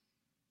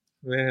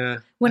Yeah.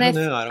 when I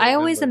don't know. I don't I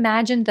always remember.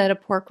 imagined that a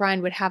pork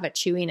rind would have a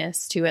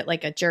chewiness to it,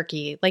 like a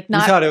jerky, like You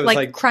not thought it was like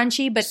like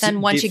crunchy, but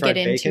then once you deep-fried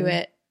get into bacon?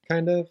 it,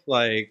 Kind of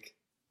like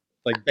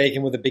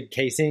bacon with a big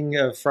casing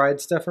of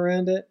fried stuff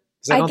around it.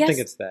 Because I I don't guess- think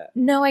it's that.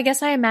 no, I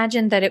guess I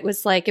imagined that it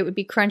was like it would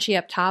be crunchy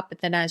up top,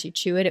 but then as you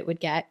chew it, it would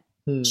get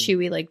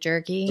chewy like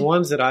jerky. The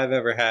ones that I've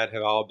ever had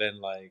have all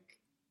been like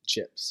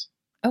chips.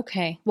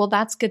 Okay, well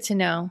that's good to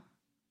know.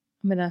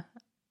 I'm gonna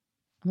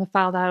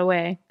file that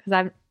away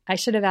because I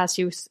should have asked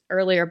you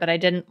earlier, but I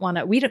didn't want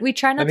to. We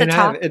try not to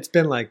talk. It's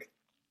been like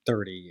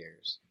 30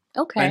 years.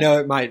 Okay, I know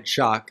it might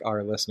shock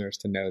our listeners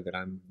to know that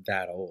I'm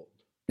that old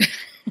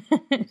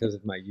because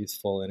of my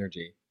youthful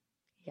energy,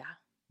 Yeah.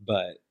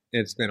 but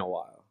it's been a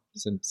while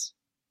since,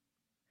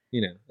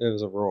 it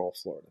was a rural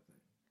Florida thing.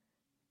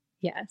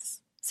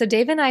 Yes. So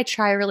Dave and I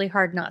try really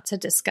hard not to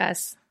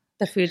discuss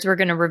the foods we're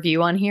going to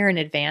review on here in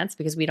advance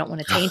because we don't want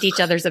to taint each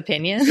other's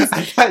opinions.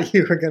 I thought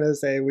you were going to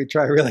say we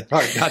try really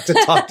hard not to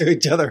talk to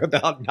each other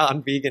about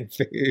non-vegan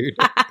food.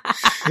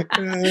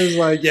 I was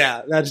like,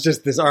 yeah, that's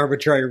just this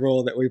arbitrary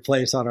rule that we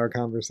place on our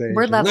conversation.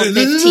 We're level 15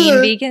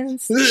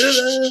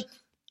 vegans.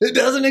 It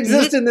doesn't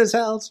exist in this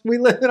house. We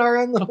live in our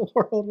own little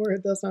world where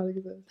it does not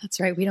exist. That's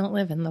right. We don't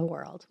live in the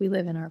world. We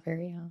live in our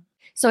very own.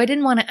 So I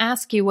didn't want to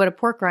ask you what a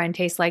pork rind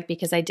tastes like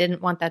because I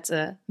didn't want that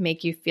to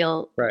make you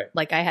feel Right.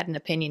 like I had an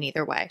opinion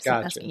either way. So I'm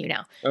Gotcha. asking you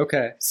now.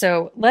 Okay.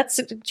 So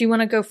do you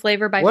want to go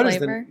flavor by What is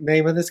flavor? the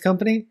name of this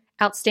company?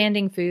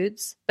 Outstanding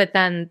Foods. But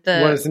then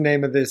What is the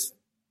name of this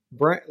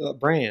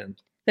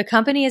brand? the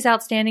company is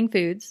Outstanding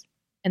Foods.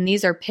 And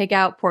these are pig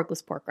out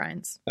porkless pork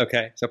rinds.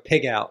 Okay. So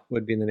Pig Out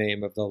would be the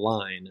name of the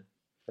line,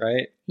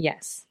 right?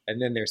 Yes.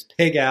 And then there's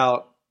Pig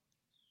Out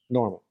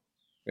normal.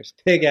 There's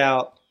Pig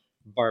Out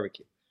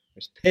barbecue.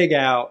 There's Pig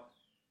Out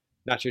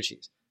nacho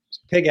cheese. There's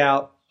Pig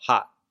Out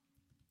hot,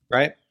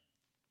 right?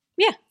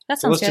 Yeah, that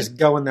So sounds let's good. just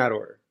go in that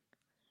order.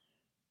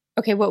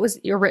 Okay, what was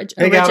your Pig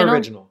original? Out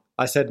original.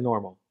 I said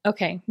normal.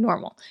 Okay,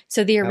 normal.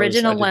 So the I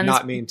original did ones,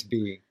 not mean to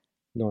be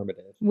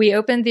normative. we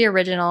opened the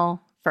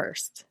original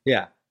first.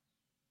 Yeah.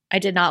 I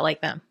did not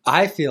like them.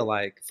 I feel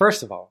like,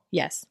 first of all,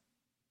 Yes.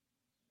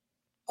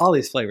 all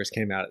these flavors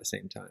came out at the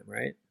same time,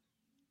 right?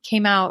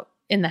 Came out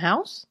in the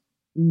house?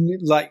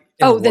 Like,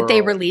 in Oh, the that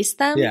they world. released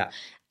them? Yeah.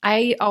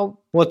 Oh,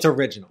 What's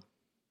original?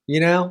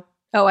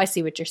 I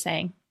see what you're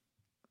saying.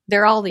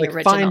 They're all the Like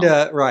original.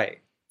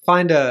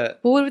 find a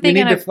Well, what are they we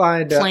need going to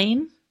find a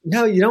plain?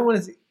 no, you don't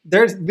want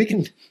to. We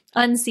can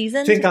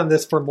Unseasoned? think on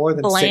this for more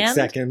than Bland? 6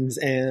 seconds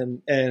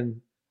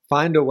and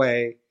find a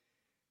way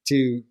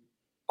to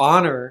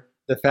honor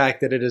the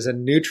fact that it is a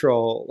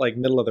neutral, like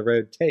middle of the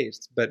road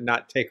taste, but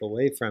not take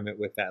away from it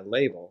with that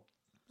label,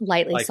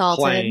 Lightly like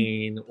salted.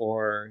 plain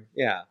or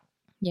yeah.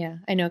 Yeah,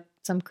 I know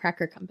some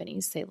cracker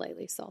companies say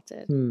lightly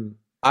salted.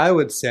 I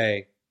would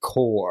say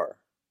core.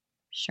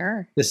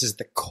 Sure. This is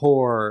the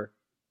core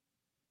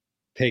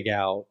Pig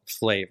Out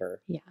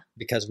flavor. Yeah.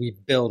 Because we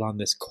build on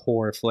this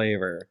core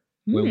flavor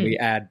when we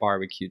add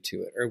barbecue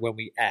to it or when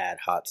we add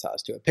hot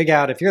sauce to it. Pig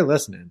Out, if you're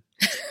listening,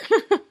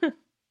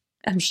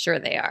 I'm sure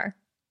they are.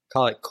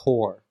 call it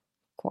core.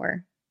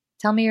 Core.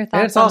 Tell me your thoughts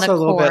And it's on also the a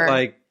little core. bit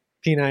like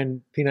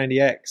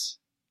P90X,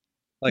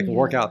 like a Yeah.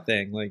 workout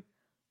thing. Like,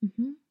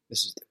 Mhm.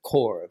 this is the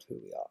core of who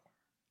we are.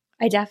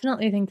 I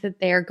definitely think that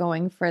they're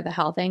going for the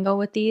health angle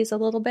with these a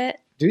little bit.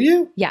 Do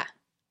you? Yeah.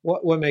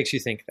 What makes you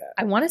think that?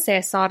 I want to say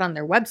I saw it on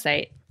their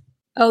website.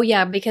 Oh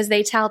yeah, because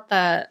they tout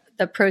the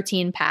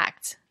protein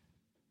packed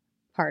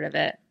part of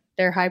it.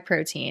 They're high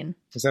protein.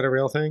 Is that a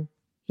real thing?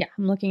 Yeah,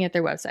 I'm looking at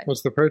their website.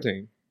 What's the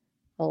protein?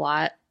 A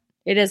lot.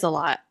 It is a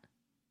lot.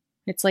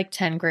 It's like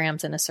 10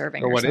 grams in a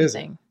serving Or or what something. is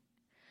it?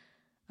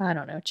 I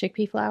don't know.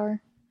 Chickpea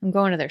flour? I'm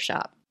going to their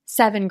shop.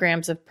 7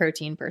 grams of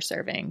protein per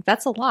serving.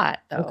 That's a lot,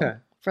 though, Okay.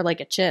 for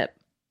like a chip.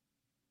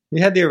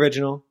 You had the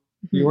original.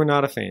 You Mhm. were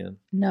not a fan.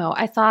 No,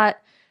 I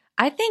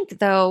think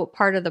though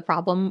part of the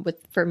problem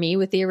for me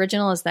with the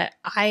original is that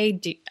I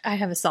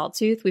have a salt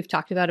tooth. We've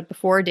talked about it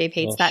before. Dave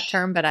hates Ugh. that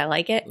term, but I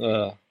like it.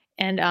 Ugh.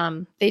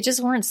 And they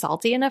just weren't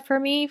salty enough for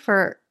me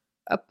for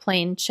a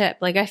plain chip.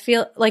 Like I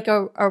feel like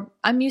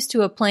I'm used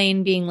to a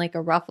plain being like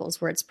a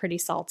Ruffles where it's pretty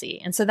salty.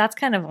 And so that's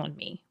kind of on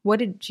me. What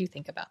did you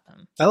think about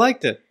them? I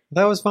liked it.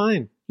 That was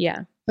fine. Yeah.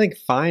 I think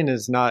fine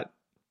is not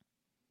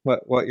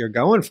what you're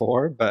going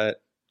for,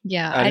 but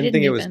Yeah. I didn't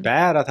think it was even-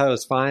 bad. I thought it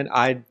was fine.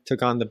 I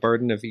took on the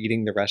burden of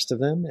eating the rest of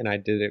them, and I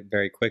did it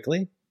very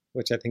quickly,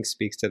 which I think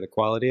speaks to the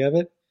quality of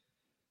it.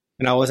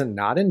 And I wasn't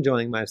not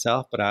enjoying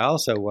myself, but I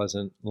also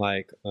wasn't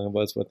like I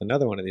was with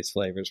another one of these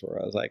flavors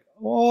where I was like,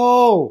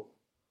 oh,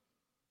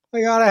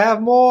 I gotta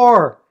have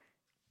more.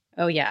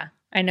 Oh yeah.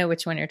 I know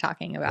which one you're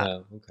talking about.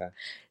 Oh, okay.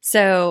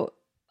 So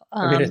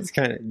I mean, it's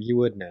kind of, you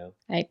would know.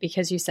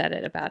 because you said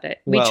it about it.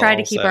 We Well, try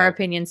to keep also- our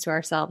opinions to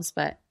ourselves,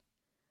 but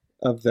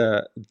Of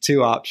the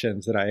 2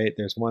 options that I ate,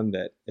 there's one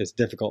that is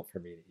difficult for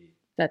me to eat.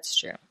 that's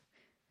true.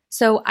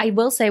 So I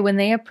will say when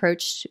they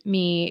approached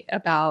me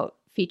about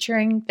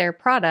featuring their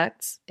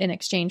products in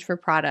exchange for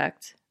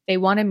product they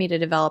wanted me to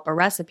develop a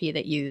recipe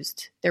that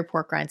used their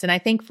pork rinds. And I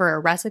think for a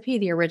recipe,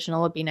 the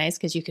original would be nice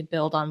because you could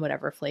build on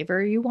whatever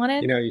flavor you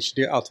wanted. You know, you should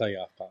do. I'll tell you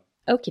off top.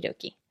 Okie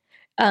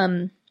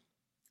dokie.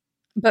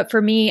 But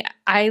for me,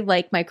 I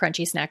like my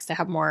crunchy snacks to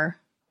have more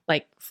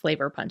like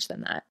flavor punch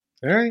than that.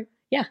 All right.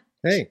 Yeah.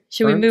 Hey,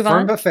 Should we move on?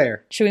 Firm but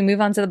fair. Should we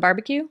move on to the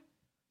barbecue?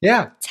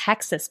 Yeah.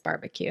 Texas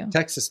barbecue.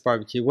 Texas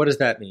barbecue. What does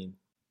that mean?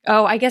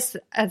 Oh, I guess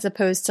as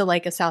opposed to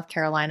like a South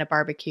Carolina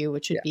barbecue,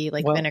 which would be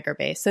like vinegar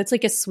based. So it's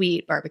like a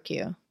sweet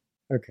barbecue.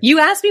 Okay. You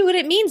asked me what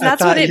it means.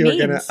 That's what it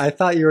means. I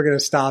thought you were going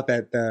to stop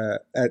at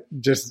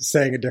just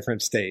saying a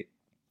different state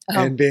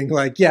and being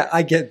like, yeah,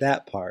 I get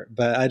that part,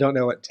 but I don't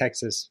know what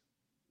Texas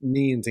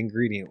means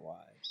ingredient wise.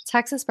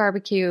 Texas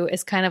barbecue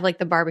is kind of like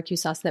the barbecue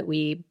sauce that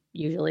we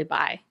usually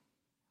buy.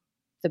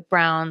 The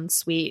brown,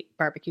 sweet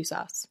barbecue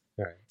sauce.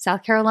 Right.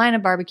 South Carolina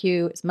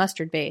barbecue is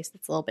mustard based.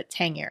 It's a little bit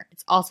tangier.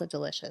 It's also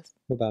delicious.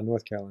 What about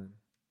North Carolina?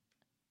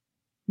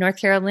 North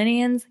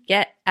Carolinians,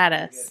 get at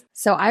us.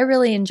 So I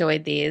really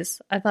enjoyed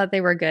these. I thought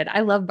they were good.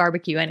 I love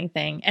barbecue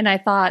anything. And I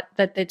thought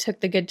that they took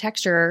the good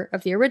texture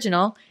of the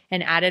original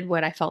and added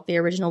what I felt the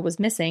original was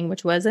missing,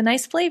 which was a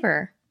nice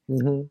flavor.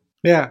 Mm-hmm.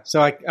 Yeah.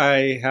 So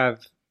I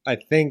have, I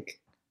think,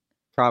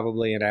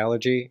 probably an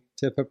allergy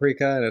to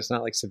paprika. And it's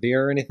not like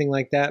severe or anything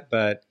like that.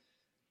 But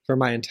for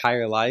my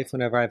entire life,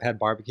 whenever I've had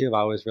barbecue, I've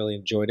always really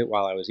enjoyed it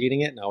while I was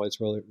eating it. And I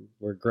always really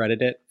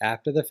regretted it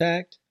after the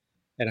fact.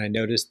 And I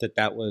noticed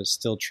that was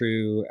still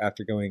true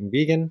after going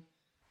vegan,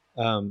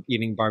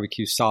 eating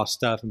barbecue sauce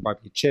stuff and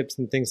barbecue chips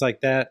and things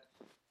like that.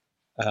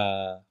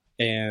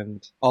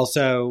 And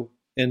also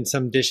in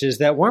some dishes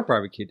that weren't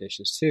barbecue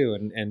dishes too.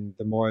 And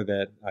the more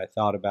that I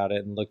thought about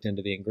it and looked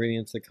into the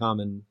ingredients, the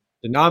common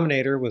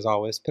denominator was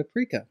always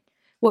paprika.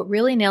 What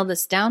really nailed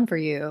this down for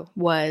you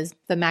was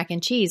the mac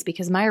and cheese,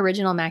 because my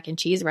original mac and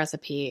cheese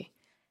recipe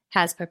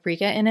has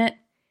paprika in it.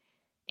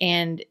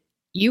 And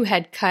you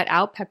had cut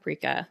out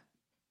paprika.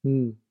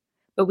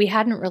 But we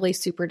hadn't really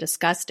super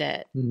discussed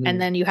it. Mm-hmm.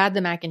 And then you had the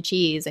mac and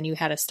cheese and you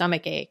had a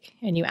stomach ache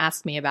and you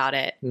asked me about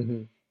it.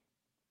 Mm-hmm.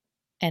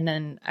 And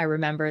then I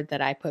remembered that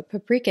I put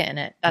paprika in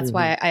it. That's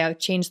why I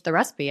changed the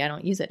recipe. I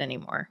don't use it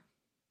anymore.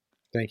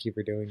 Thank you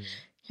for doing that.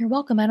 You're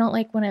welcome. I don't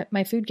like when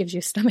my food gives you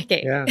a stomach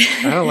ache. Yeah,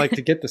 I don't like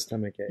to get the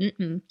stomach ache.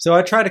 So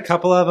I tried a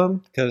couple of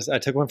them because I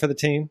took one for the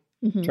team.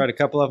 Mm-hmm. Tried a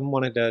couple of them,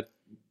 wanted to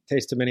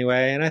taste them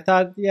anyway. And I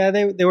thought, yeah,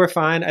 they were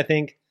fine. I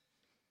think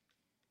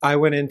I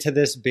went into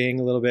this being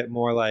a little bit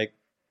more like,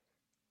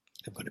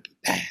 I'm going to be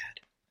bad.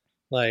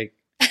 Like,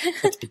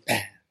 let's be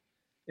bad.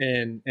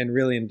 And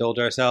really indulge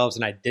ourselves.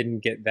 And I didn't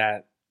get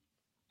that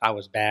I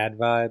was bad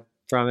vibe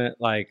from it.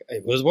 Like,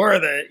 it was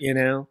worth it, you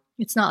know?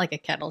 It's not like a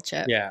kettle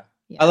chip. Yeah.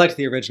 I liked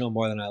the original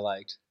more than I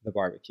liked the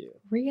barbecue.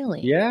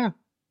 Really? Yeah.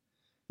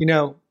 You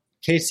know,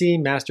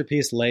 KC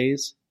Masterpiece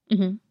Lay's,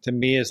 to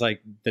me, is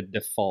like the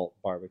default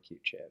barbecue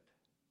chip.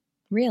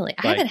 Really?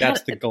 I like, haven't that's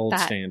had the gold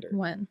that standard.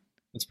 One.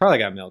 It's probably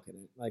got milk in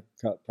it. Like,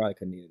 probably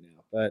couldn't eat it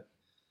now, but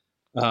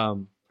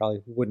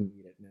probably wouldn't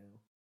eat it now.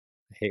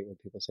 I hate when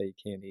people say you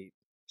can't eat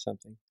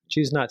something.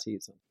 Choose not to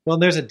eat something. Well,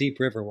 and there's a Deep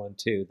River one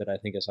too that I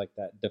think is like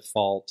that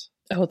default.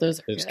 Oh,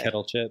 those good.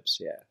 Kettle chips,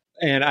 yeah.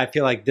 And I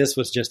feel like this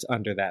was just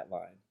under that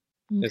line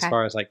as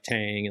far as like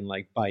tang and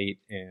like bite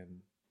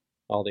and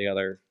all the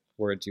other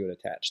words you would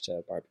attach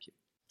to barbecue.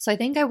 So I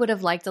think I would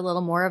have liked a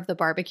little more of the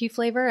barbecue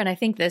flavor, and I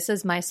think this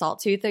is my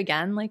salt tooth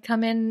again, like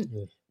come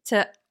in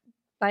to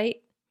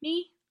bite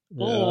me.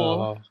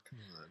 Oh, come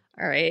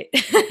on. All right.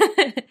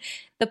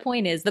 The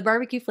point is, the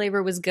barbecue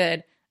flavor was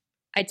good.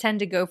 I tend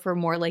to go for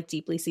more like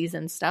deeply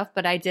seasoned stuff,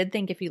 but I did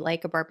think if you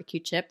like a barbecue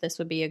chip, this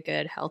would be a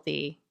good,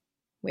 healthy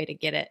way to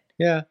get it.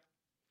 Yeah.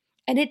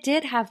 And it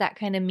did have that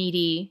kind of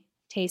meaty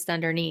taste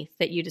underneath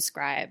that you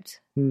described.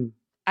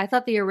 I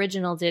thought the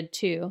original did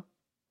too.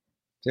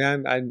 Yeah,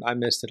 I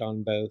missed it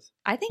on both.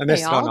 I think I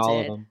missed they it on all all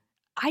did. of them.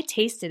 I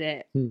tasted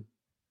it.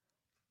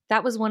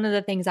 That was one of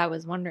the things I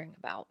was wondering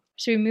about.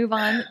 Should we move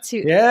on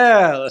to...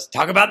 Yeah, let's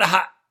talk about the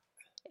hot.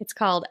 It's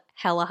called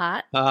Hella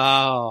Hot.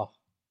 Oh,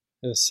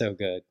 it was so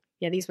good.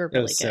 Yeah, these were really good.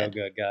 It was so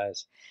good,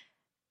 guys.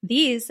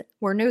 These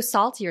were no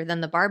saltier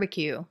than the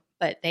barbecue,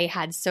 but they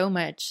had so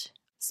much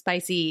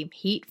spicy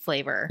heat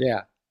flavor.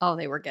 Yeah. Oh,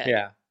 they were good.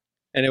 Yeah.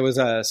 And it was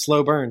a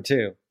slow burn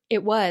too.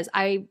 It was.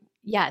 I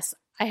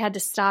had to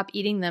stop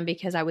eating them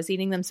because I was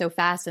eating them so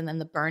fast and then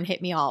the burn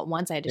hit me all at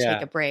once. I had to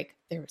take a break.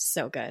 They were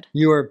so good.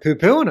 You were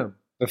poo-pooing them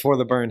before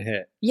the burn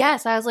hit.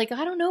 Yes. I was like,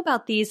 I don't know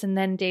about these. And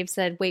then Dave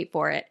said, wait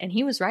for it. And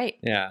he was right.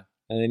 Yeah.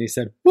 And then he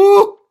said,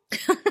 woo!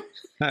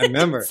 I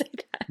remember.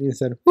 He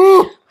said,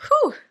 woo!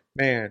 Whew.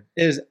 Man,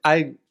 it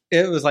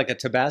was like a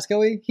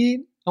Tabasco-y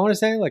heat, I want to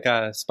say, like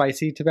a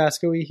spicy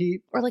Tabasco-y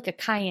heat. Or like a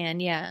cayenne,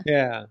 yeah.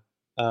 Yeah.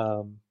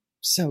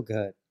 So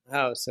good.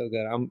 Oh, so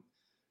good.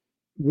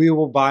 We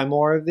will buy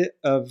more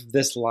of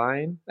this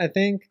line, I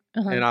think,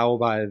 and I will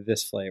buy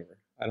this flavor.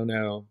 I don't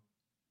know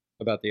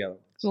about the other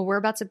ones. Well, we're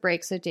about to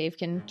break so Dave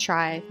can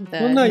try the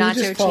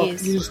nacho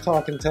cheese. You just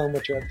talk and tell him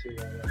what you're up to.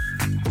 Right?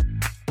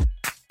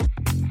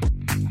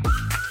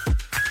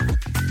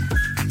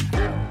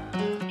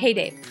 Hey,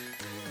 Dave.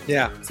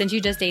 Yeah. Since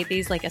you just ate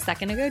these like a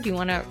second ago, do you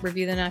want to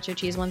review the nacho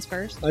cheese ones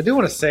first? I do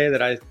want to say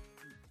that I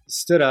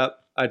stood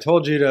up. I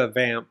told you to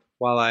vamp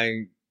while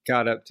I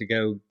got up to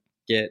go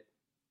get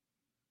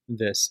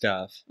this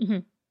stuff,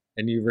 Mhm.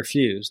 and you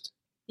refused.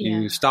 Yeah.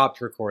 You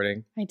stopped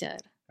recording. I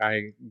did.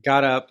 I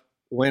got up,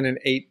 went and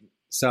ate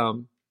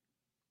some,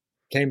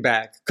 came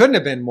back. Couldn't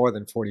have been more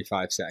than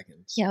 45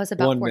 seconds. Yeah, it was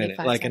about 1 45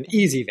 minute, like seconds. an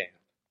easy vamp.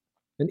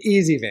 An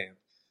easy vamp.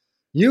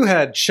 You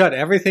had shut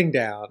everything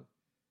down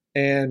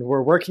and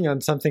were working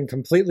on something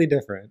completely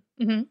different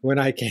Mhm. when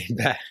I came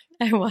back.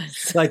 I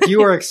was. Like you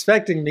were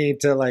expecting me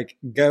to like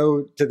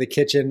go to the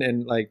kitchen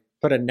and like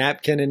put a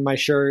napkin in my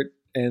shirt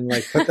and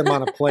like put them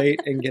on a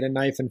plate and get a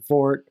knife and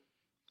fork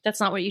That's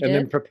not what you and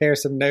then did? prepare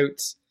some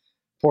notes,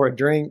 pour a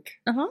drink.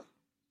 Uh-huh.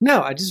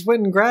 No, I just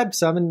went and grabbed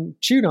some and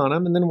chewed on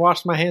them and then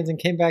washed my hands and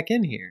came back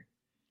in here.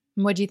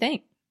 What'd you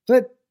think?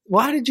 But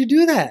why did you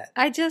do that?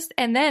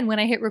 And then when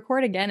I hit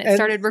record again, it And-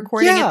 started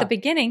recording yeah. at the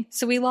beginning.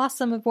 So we lost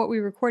some of what we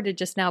recorded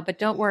just now, but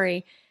don't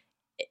worry.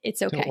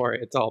 It's okay. Don't worry,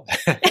 it's all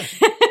bad.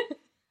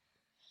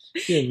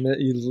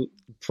 You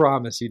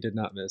promise you did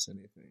not miss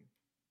anything.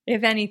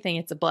 If anything,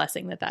 it's a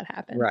blessing that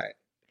happened. Right.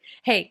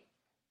 Hey,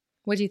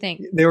 what'd you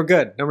think? They were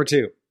good. Number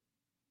 2.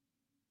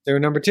 They were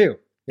number 2.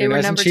 They were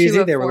nice number and cheesy.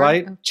 2 of They were 4?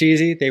 light, Oh.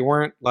 cheesy. They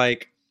weren't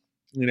like,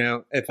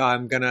 if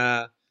I'm going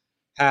to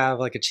have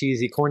like a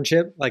cheesy corn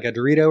chip, like a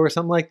Dorito or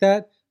something like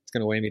that, it's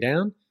going to weigh me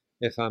down.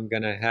 If I'm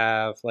going to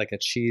have like a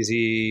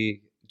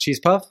cheesy cheese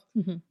puff,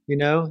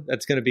 Mhm.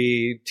 that's going to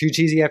be too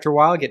cheesy after a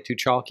while, get too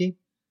chalky.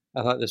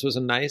 I thought this was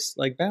a nice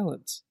like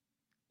balance.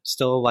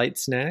 Still a light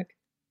snack,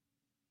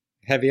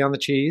 heavy on the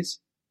cheese,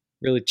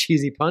 really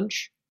cheesy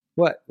punch.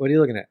 What are you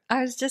looking at?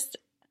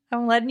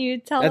 I'm letting you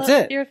tell That's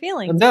us it. your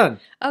feelings. I'm done.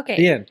 Okay.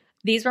 The end.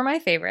 These were my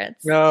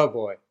favorites. Oh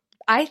boy.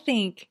 I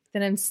think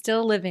that I'm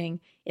still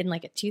living in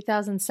like a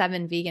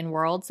 2007 vegan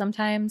world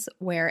sometimes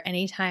where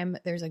anytime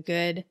there's a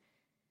good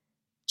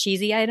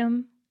cheesy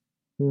item,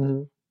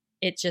 Mm-hmm.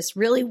 it just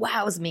really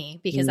wows me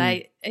because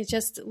Mm. I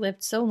just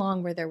lived so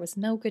long where there was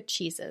no good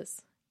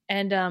cheeses.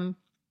 And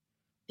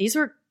these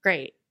were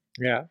great.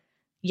 Yeah.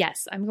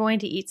 Yes, I'm going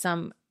to eat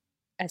some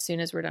as soon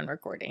as we're done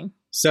recording.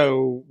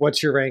 So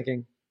what's your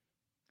ranking?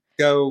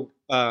 Go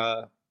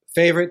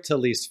favorite to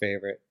least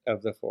favorite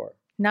of the 4.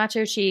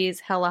 Nacho cheese,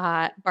 hella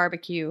hot,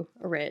 barbecue,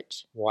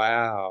 ridge.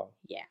 Wow.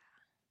 Yeah.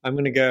 I'm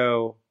going to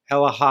go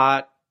hella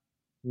hot,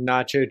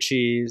 nacho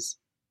cheese,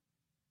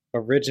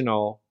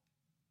 original,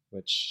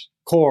 which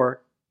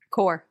core,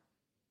 Core.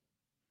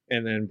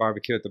 and then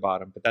barbecue at the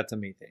bottom. But that's a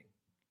me thing.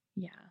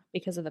 Yeah,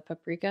 because of the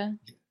paprika.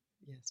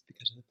 Yes,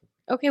 because of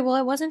the Okay, well,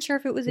 I wasn't sure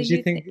if it was a What do you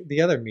you think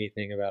the other me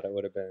thing about it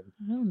would have been?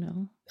 I don't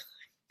know.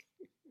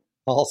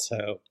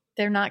 Also,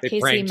 They're not They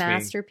Casey pranked me.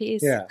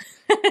 Masterpiece. yeah.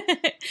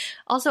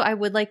 Also, I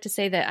would like to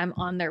say that I'm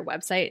on their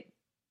website,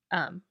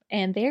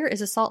 and there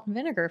is a salt and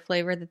vinegar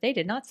flavor that they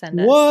did not send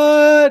us.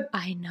 What?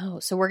 I know.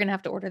 So we're gonna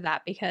have to order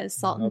that because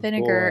salt Oh, and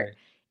vinegar boy.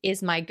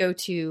 is my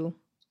go-to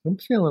I'm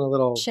feeling a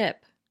little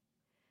chip.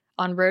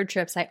 On road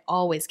trips, I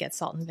always get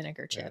salt and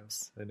vinegar Yeah,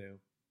 chips. I know.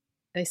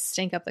 They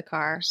stink up the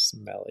car. They're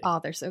smelly. Oh,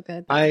 they're so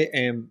good. I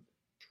am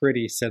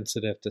pretty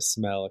sensitive to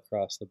smell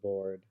across the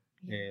board.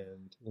 Yeah.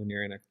 And when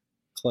you're in a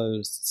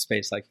closed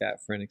space like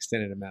that for an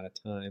extended amount of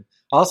time,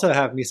 I also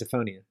have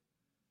misophonia.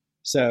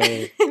 So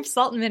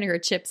Salt and vinegar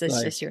chips is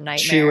like, just your nightmare.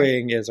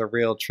 chewing is a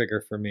real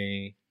trigger for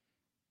me,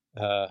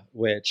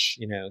 which,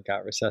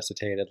 got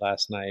resuscitated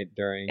last night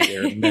during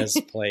your mez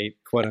plate,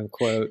 quote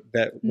unquote,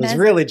 that was Mez-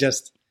 really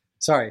just,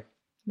 sorry,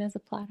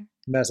 Mesoplatter.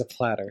 mezza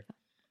platter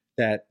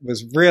that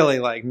was really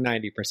like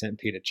 90%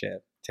 pita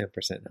chip, 10%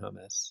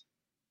 hummus.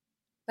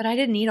 But I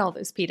didn't eat all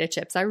those pita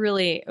chips. I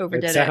really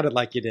overdid It sounded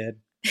like you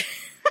did.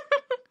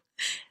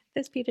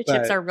 Those pita But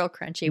chips are real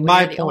crunchy when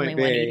My you're the only point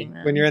one eating being,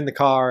 them. when you're in the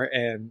car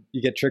and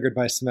you get triggered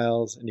by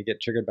smells and you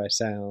get triggered by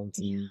sounds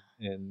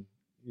and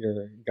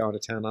you're going to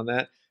town on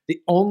that,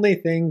 the only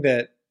thing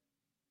that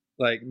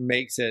like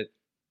makes it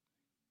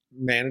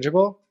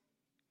manageable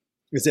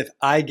is if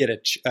I get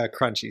a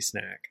crunchy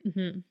snack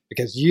Mhm.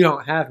 because you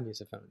don't have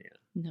misophonia.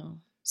 No.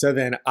 So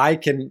then I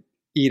can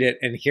eat it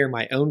and hear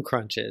my own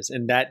crunches,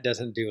 and that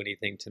doesn't do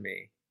anything to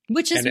me.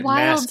 Which is and it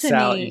wild masks to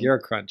out me. your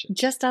crunches.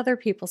 Just other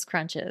people's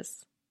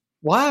crunches.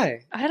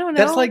 Why? I don't know.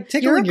 That's like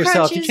tickling Your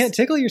yourself. You crunches- can't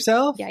tickle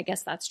yourself. Yeah, I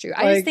guess that's true.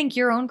 I Like- just think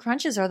your own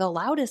crunches are the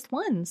loudest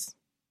ones.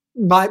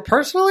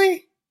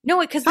 Personally? No,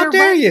 because How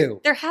dare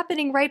you? They're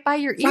happening right by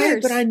your Right,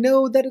 ears. but I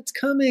know that it's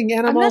coming,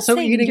 and I'm not also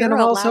saying eating, and you're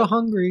I'm also allowed-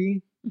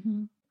 hungry.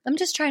 Mhm. I'm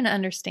just trying to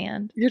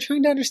understand You're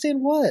trying to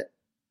understand what?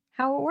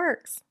 how it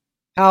works.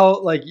 How,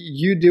 like,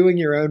 you doing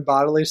your own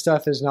bodily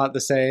stuff is not the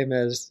same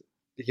as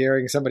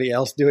hearing somebody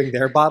else doing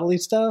their bodily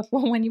stuff?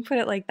 Well, when you put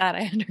it like that,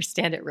 I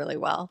understand it really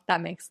well.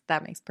 That makes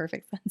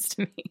perfect sense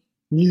to me.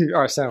 You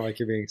are sound like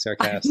you're being I'm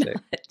sarcastic.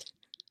 not.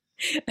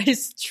 I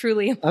just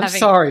truly am I'm having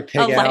sorry,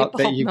 Pig a light Out,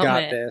 that bulb you got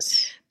moment.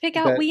 this. Pick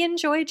out. but- We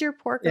enjoyed your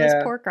pork Yeah.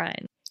 roast pork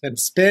rind. And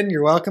Spin,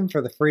 you're welcome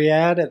for the free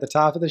ad at the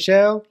top of the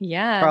show.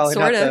 Yeah, Probably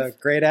sort not of. the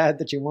great ad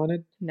that you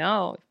wanted.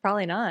 No,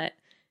 probably not.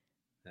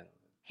 I don't know.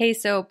 Hey,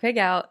 so Pig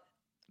Out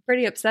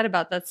pretty upset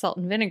about that salt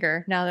and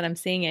vinegar now that I'm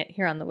seeing it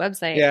here on the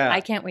website. Yeah.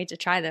 I can't wait to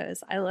try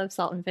those. I love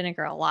salt and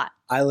vinegar a lot.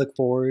 I look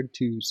forward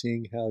to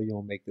seeing how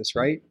you'll make this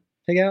right.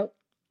 Pig out?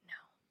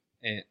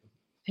 No. And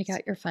Pig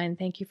out, you're fine.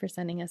 Thank you for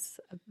sending us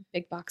a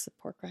big box of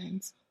pork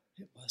rinds.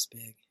 it was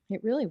big.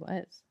 It really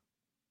was.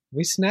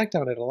 We snacked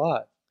on it a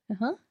lot.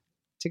 Uh-huh.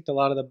 Ticked a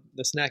lot of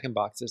the snacking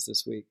boxes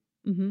this week.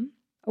 Mm-hmm.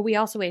 Oh, we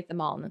also ate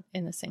them all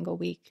in a single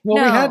week.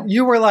 Well,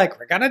 you were like,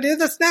 we're going to do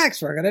this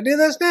next. We're going to do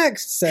this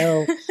next.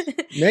 So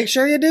make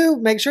sure you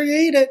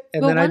eat it.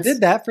 And then I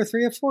did that for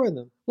 3 or 4 of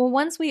them. Well,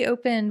 once we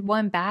opened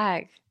one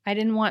bag, I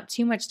didn't want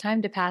too much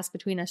time to pass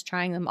between us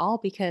trying them all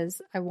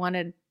because I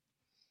wanted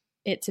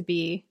it to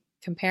be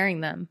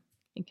comparing them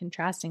and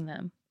contrasting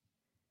them.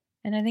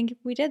 And I think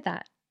we did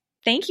that.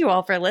 Thank you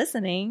all for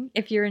listening.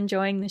 If you're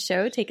enjoying the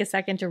show, take a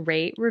second to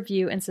rate,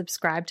 review, and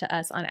subscribe to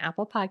us on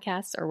Apple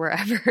Podcasts or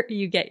wherever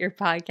you get your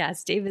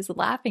podcasts. Dave is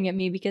laughing at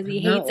me because he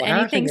hates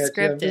anything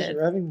scripted. I'm just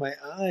rubbing my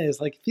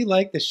eyes. Like, if you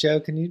like the show,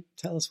 can you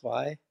tell us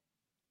why?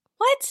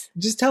 What?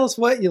 Just tell us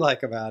what you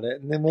like about it,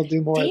 and then we'll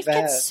do more Dave of that.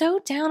 Dave gets so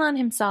down on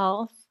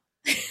himself.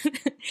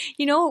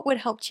 You know what would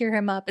help cheer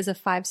him up is a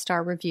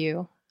 5-star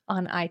review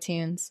on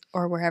iTunes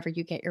or wherever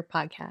you get your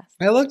podcast.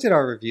 I looked at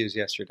our reviews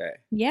yesterday.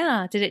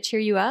 Yeah. Did it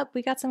cheer you up?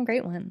 We got some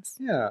great ones.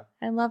 Yeah.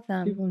 I love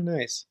them. People are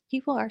nice.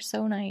 People are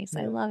so nice.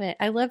 Yeah. I love it.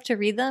 I love to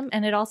read them,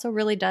 and it also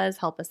really does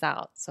help us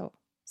out. So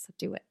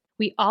do it.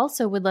 We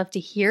also would love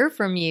to hear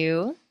from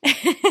you.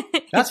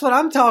 That's what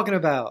I'm talking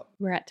about.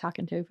 We're at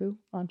Talkin' Tofu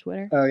on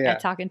Twitter. Oh, yeah.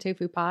 At Talkin'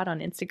 Tofu Pod on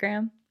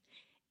Instagram.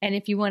 And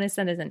if you want to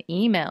send us an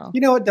email.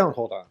 You know what? Don't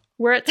hold on.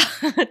 We're at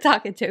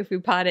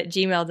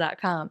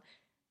talkingtofupod@gmail.com.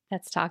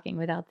 That's talking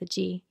without the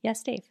G.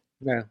 Yes, Dave?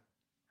 No.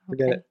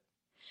 Forget it.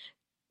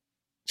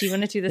 Do you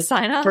want to do the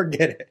sign off?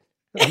 Forget it.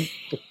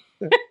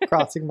 I'm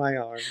crossing my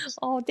arms.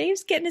 Oh,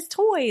 Dave's getting his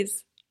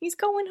toys. He's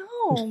going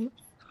home.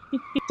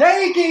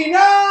 Taking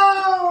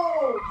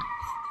no!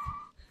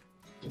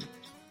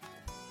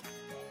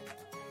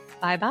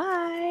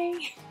 Bye-bye.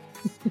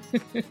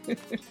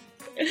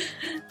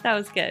 That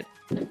was good.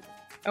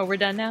 Oh, we're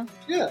done now?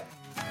 Yeah.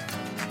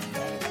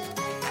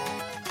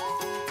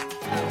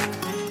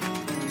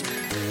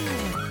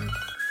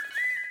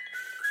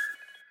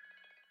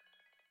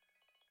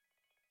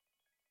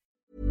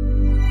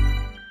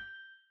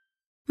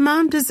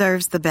 Mom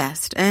deserves the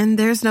best, and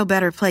there's no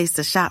better place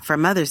to shop for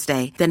Mother's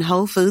Day than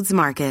Whole Foods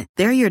Market.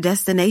 They're your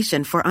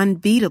destination for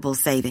unbeatable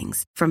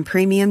savings, from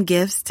premium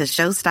gifts to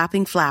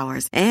show-stopping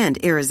flowers and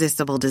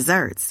irresistible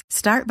desserts.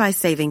 Start by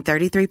saving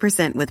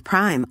 33% with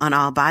Prime on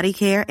all body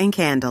care and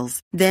candles.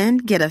 Then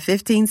get a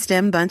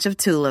 15-stem bunch of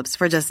tulips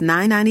for just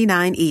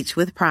 $9.99 each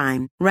with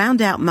Prime.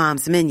 Round out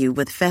Mom's menu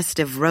with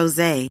festive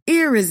rosé,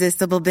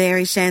 irresistible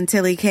berry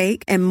chantilly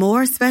cake, and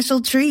more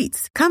special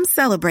treats. Come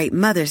celebrate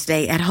Mother's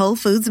Day at Whole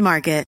Foods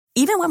Market.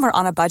 Even when we're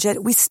on a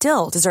budget, we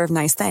still deserve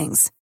nice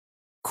things.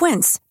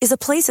 Quince is a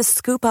place to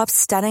scoop up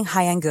stunning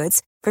high-end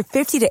goods for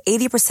 50 to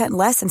 80%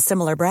 less than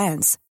similar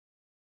brands.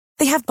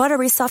 They have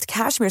buttery soft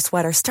cashmere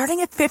sweaters starting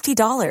at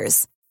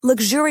 $50,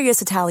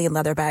 luxurious Italian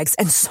leather bags,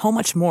 and so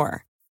much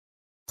more.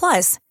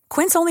 Plus,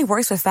 Quince only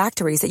works with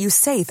factories that use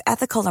safe,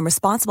 ethical, and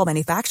responsible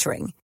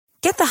manufacturing.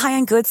 Get the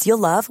high-end goods you'll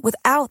love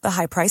without the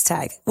high price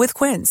tag with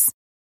Quince.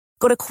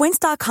 Go to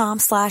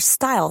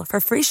quince.com/style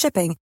for free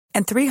shipping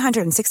and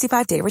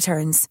 365-day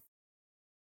returns.